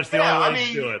 I think that's the only way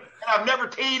to do it. And I've never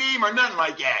teed him or nothing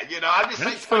like that. You know, I just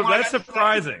That's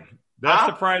surprising. That's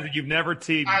surprising. You've never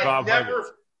teed Bob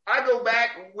Huggins. I go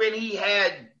back when he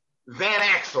had Van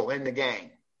Axel in the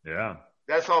game. Yeah.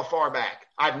 That's how far back.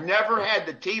 I've never had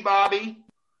the T-Bobby.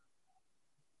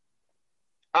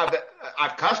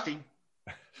 I've cussed him.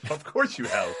 Of course you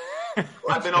have.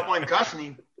 I've been up on cussing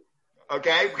him.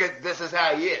 Okay, because this is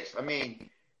how he is. I mean,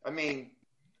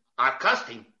 I've cussed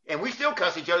him. and we still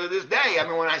cuss each other to this day. I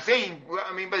mean, when I see him,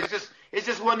 but it's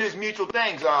just one of those mutual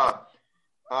things.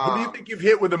 Who do you think you've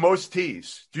hit with the most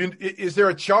tees? Is there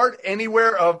a chart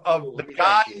anywhere of the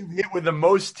guy you've hit with the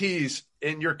most tees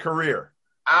in your career?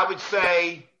 I would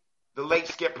say the late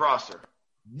Skip Prosser.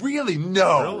 Really?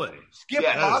 No. Really? Skip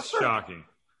Yeah, That is Prosser? shocking.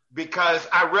 Because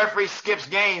I refereed Skip's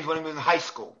games when he was in high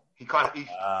school. He caught it.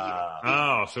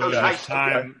 So it was just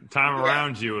time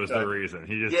around you was the reason.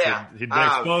 He just he'd been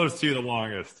exposed to you the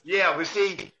longest. Yeah, we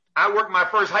see. I worked my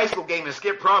first high school game in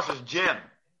Skip Prosser's gym.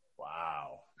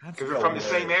 Wow. Because we're from the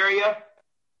same area.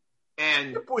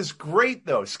 And Skip was great,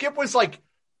 though. Skip was like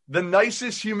the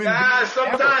nicest human being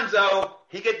sometimes, though,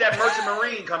 he get that Merchant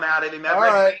Marine come out of him. All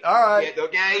right.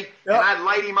 Okay? Yep. And I'd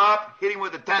light him up, hit him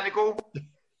with a technical,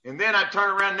 and then I'd turn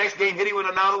around next game, hit him with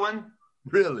another one.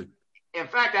 Really? In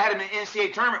fact, I had him in an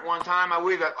NCAA tournament one time. I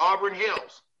was at Auburn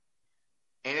Hills,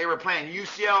 and they were playing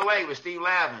UCLA with Steve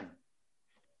Lavin.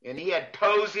 And he had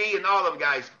Posey and all them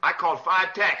guys. I called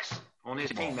 5 techs on his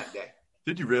team that day.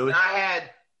 Did you really? And I had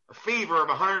a fever of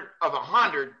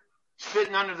 100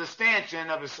 sitting under the stanchion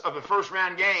of a first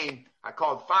round game. I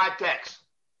called 5 techs.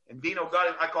 And Dino got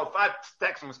it. I called 5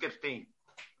 techs on Skip's team.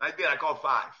 I did. I called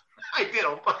 5. I did.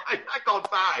 I called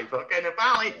 5. Okay. And then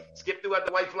finally, Skip threw out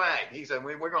the white flag. He said,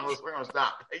 we're going to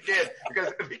stop. He did.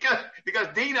 Because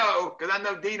Dino, because I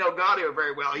know Dino Gaudio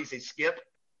very well. He said, Skip,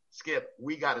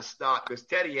 we got to stop because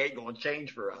Teddy ain't going to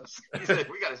change for us. He said,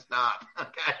 we got to stop.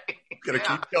 Okay. Got to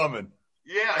keep coming.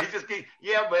 Yeah. He just keep,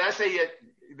 but I say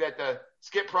that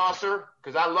Skip Prosser,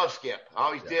 because I love Skip. I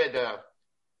always did.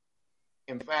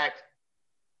 In fact,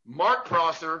 Mark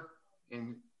Prosser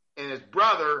and his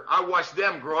brother, I watched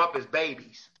them grow up as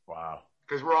babies. Wow.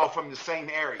 Because we're all from the same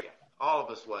area. All of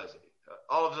us was.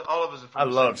 All of us are from I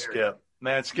the love same Skip. area.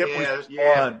 Man, Skip was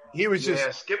fun. He was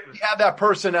just, Skip he had that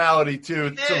personality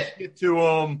too. Some shit to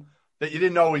him that you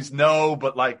didn't always know,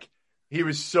 but like he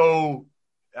was so,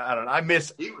 I don't know. I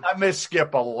miss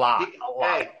Skip a lot.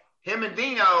 Hey, him and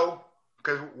Dino,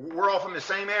 because we're all from the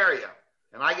same area,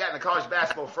 and I got into college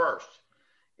basketball first.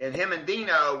 And him and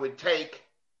Dino would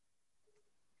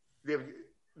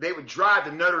they would drive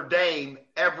to Notre Dame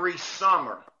every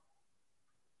summer.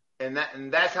 And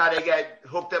that's how they got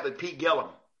hooked up with Pete Gillum.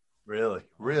 Really?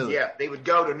 Yeah, they would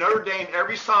go to Notre Dame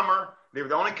every summer. They were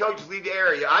the only coaches leave the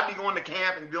area. I'd be going to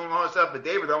camp and doing all that stuff, but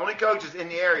they were the only coaches in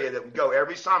the area that would go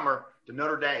every summer to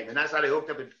Notre Dame. And that's how they hooked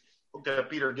up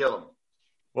Peter Gillum.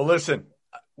 Well, listen,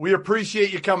 we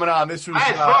appreciate you coming on. This was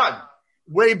fun.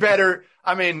 Way better.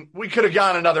 I mean, we could have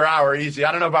gone another hour easy.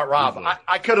 I don't know about Rob.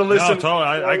 I could have listened. No,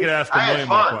 totally. I could ask a million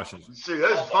more questions. Shoot,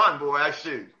 that was fun, boy.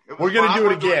 We're going to do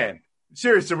it again.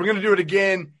 Seriously, we're going to do it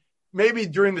again. Maybe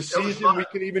during the season, we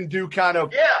can even do kind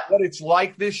of what it's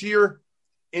like this year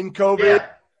in COVID.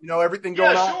 Yeah. Everything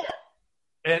going on. Sure.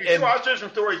 And I'll share some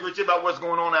stories with you about what's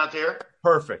going on out there.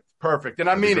 Perfect. And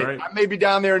I mean it. I may be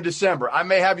down there in December. I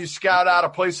may have you scout out a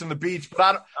place on the beach,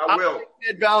 but I will. I don't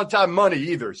need Valentine money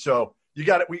either. So you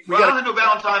got it. We got. I don't have no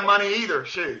Valentine money either.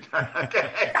 Shoot.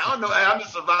 Okay. I don't know. I'm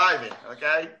just surviving.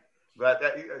 Okay. But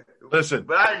listen.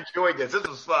 But I enjoyed this. This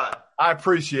was fun. I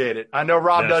appreciate it. I know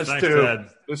Rob does thanks, too. Ted.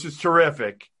 This is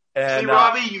terrific. And, see,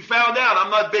 Robbie, you found out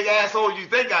I'm not a big asshole as you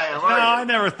think I am. No, I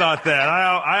never thought that.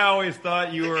 I always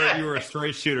thought you were a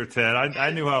straight shooter, Ted.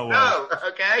 I knew how it was. No,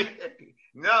 okay,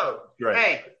 no. Right.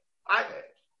 Hey,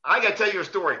 I got to tell you a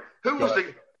story. Who was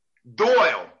the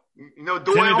Doyle? You know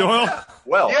Doyle? Timmy Doyle?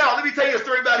 Well, yeah. Let me tell you a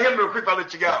story about him real quick. I'll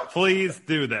let you go. Please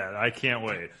do that. I can't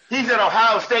wait. He's at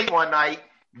Ohio State one night,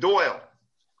 Doyle,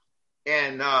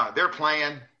 and they're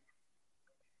playing,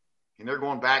 and they're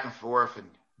going back and forth, and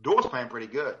Doyle's playing pretty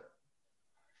good.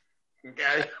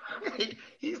 Okay.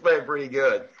 He's playing pretty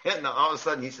good. And all of a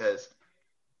sudden he says,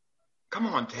 come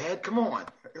on, Ted, come on.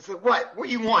 I said, what? What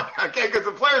do you want? Okay, because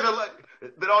the players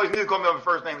that always knew to call me by my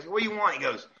first name. I said, what do you want? He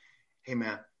goes, hey,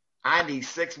 man, I need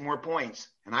 6 more points,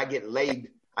 and I get laid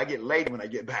when I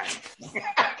get back.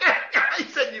 He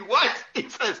said, you what? He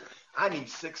says, I need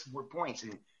 6 more points.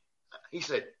 And he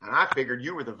said, and I figured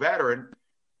you were the veteran,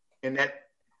 and that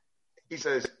he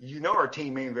says, our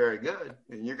team ain't very good.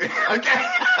 And you're okay.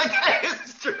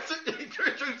 It's true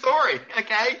story.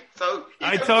 Okay. So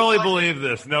I totally believe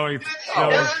this. It's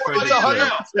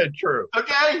 100% true.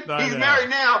 Okay. He's married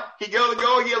now. He go to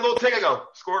goal, he get a little tick. I go,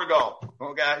 scored a goal.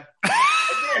 Okay.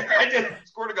 I did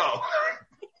scored a goal.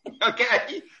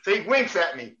 Okay. So he winks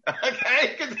at me.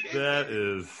 Okay. That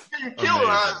is killing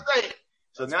Ohio State.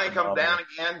 So now he comes down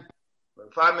again.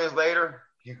 5 minutes later,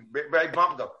 he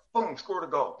bump and go, boom, scored a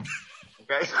goal.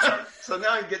 Okay, so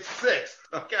now he gets 6.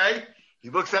 Okay, he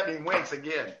looks at me and winks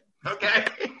again. Okay,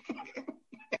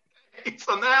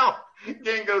 so now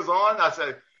game goes on. I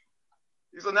said,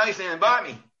 He said, no, you saying invite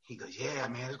me. He goes, yeah,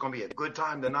 man, it's going to be a good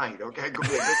time tonight. Okay. It's going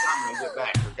to be a good time when I get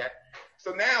back. Okay.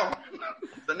 So now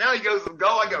he goes to the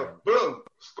goal. I go, boom,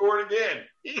 scored again.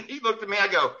 He looked at me. I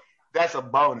go, that's a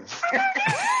bonus.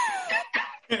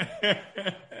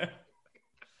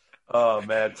 Oh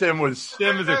man, Tim is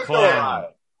a clown.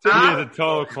 Tim is a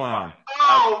total clown.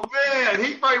 Oh man,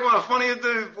 he's probably one of the funniest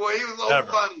dudes, boy. He was so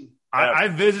funny. I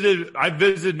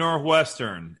visited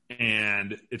Northwestern,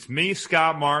 and it's me,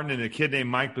 Scott Martin, and a kid named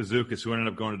Mike Bazookas who ended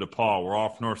up going to DePaul. We're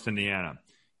off North Indiana.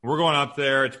 We're going up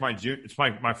there. It's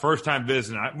my first time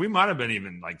visiting. We might have been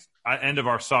even like end of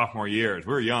our sophomore years.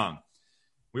 We were young.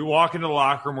 We walk into the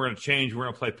locker room. We're going to change. We're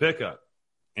going to play pickup.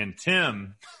 And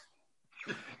Tim,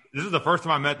 this is the first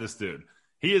time I met this dude.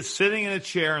 He is sitting in a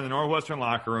chair in the Northwestern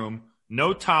locker room,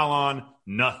 no towel on,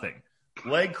 nothing.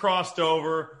 Leg crossed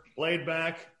over, laid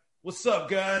back. What's up,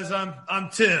 guys? I'm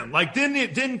Tim. Like,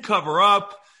 didn't cover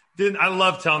up. I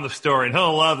love telling the story, and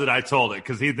he'll love that I told it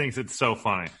because he thinks it's so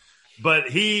funny. But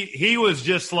he was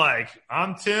just like,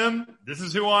 I'm Tim. This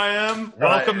is who I am.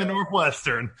 Welcome to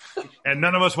Northwestern. And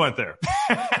none of us went there.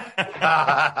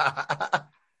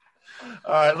 All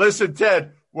right. Listen,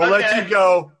 Ted, we'll let you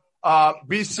go.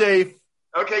 Be safe.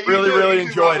 Okay. Really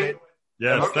enjoyed it.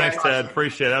 Yes. Okay. Thanks, Ted.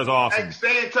 Appreciate it. That was awesome. Hey,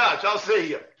 stay in touch. I'll see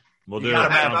you. We'll do it.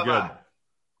 Sounds good.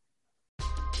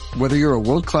 Whether you're a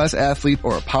world-class athlete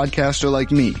or a podcaster like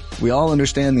me, we all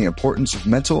understand the importance of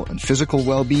mental and physical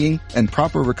well-being and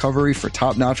proper recovery for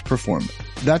top-notch performance.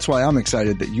 That's why I'm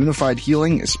excited that Unified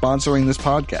Healing is sponsoring this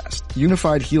podcast.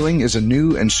 Unified Healing is a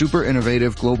new and super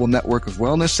innovative global network of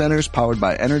wellness centers powered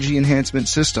by Energy Enhancement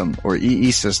System, or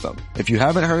EE System. If you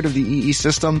haven't heard of the EE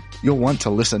System, you'll want to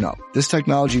listen up. This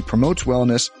technology promotes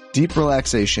wellness, deep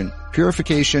relaxation,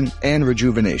 purification, and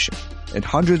rejuvenation. At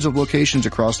hundreds of locations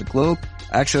across the globe,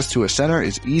 access to a center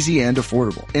is easy and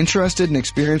affordable. Interested in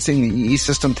experiencing the EE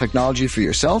System technology for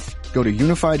yourself? Go to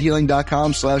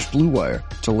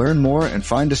unifiedhealing.com/bluewire to learn more and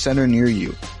find a center near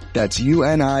you. That's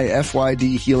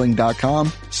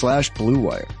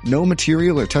unifydhealing.com/bluewire. No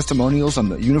material or testimonials on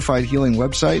the Unified Healing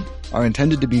website are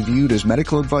intended to be viewed as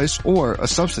medical advice or a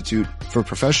substitute for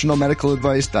professional medical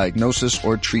advice, diagnosis,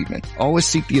 or treatment. Always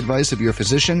seek the advice of your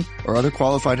physician or other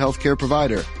qualified healthcare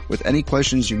provider with any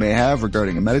questions you may have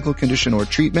regarding a medical condition or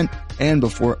treatment and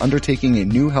before undertaking a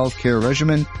new healthcare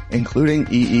regimen, including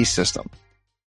EE System.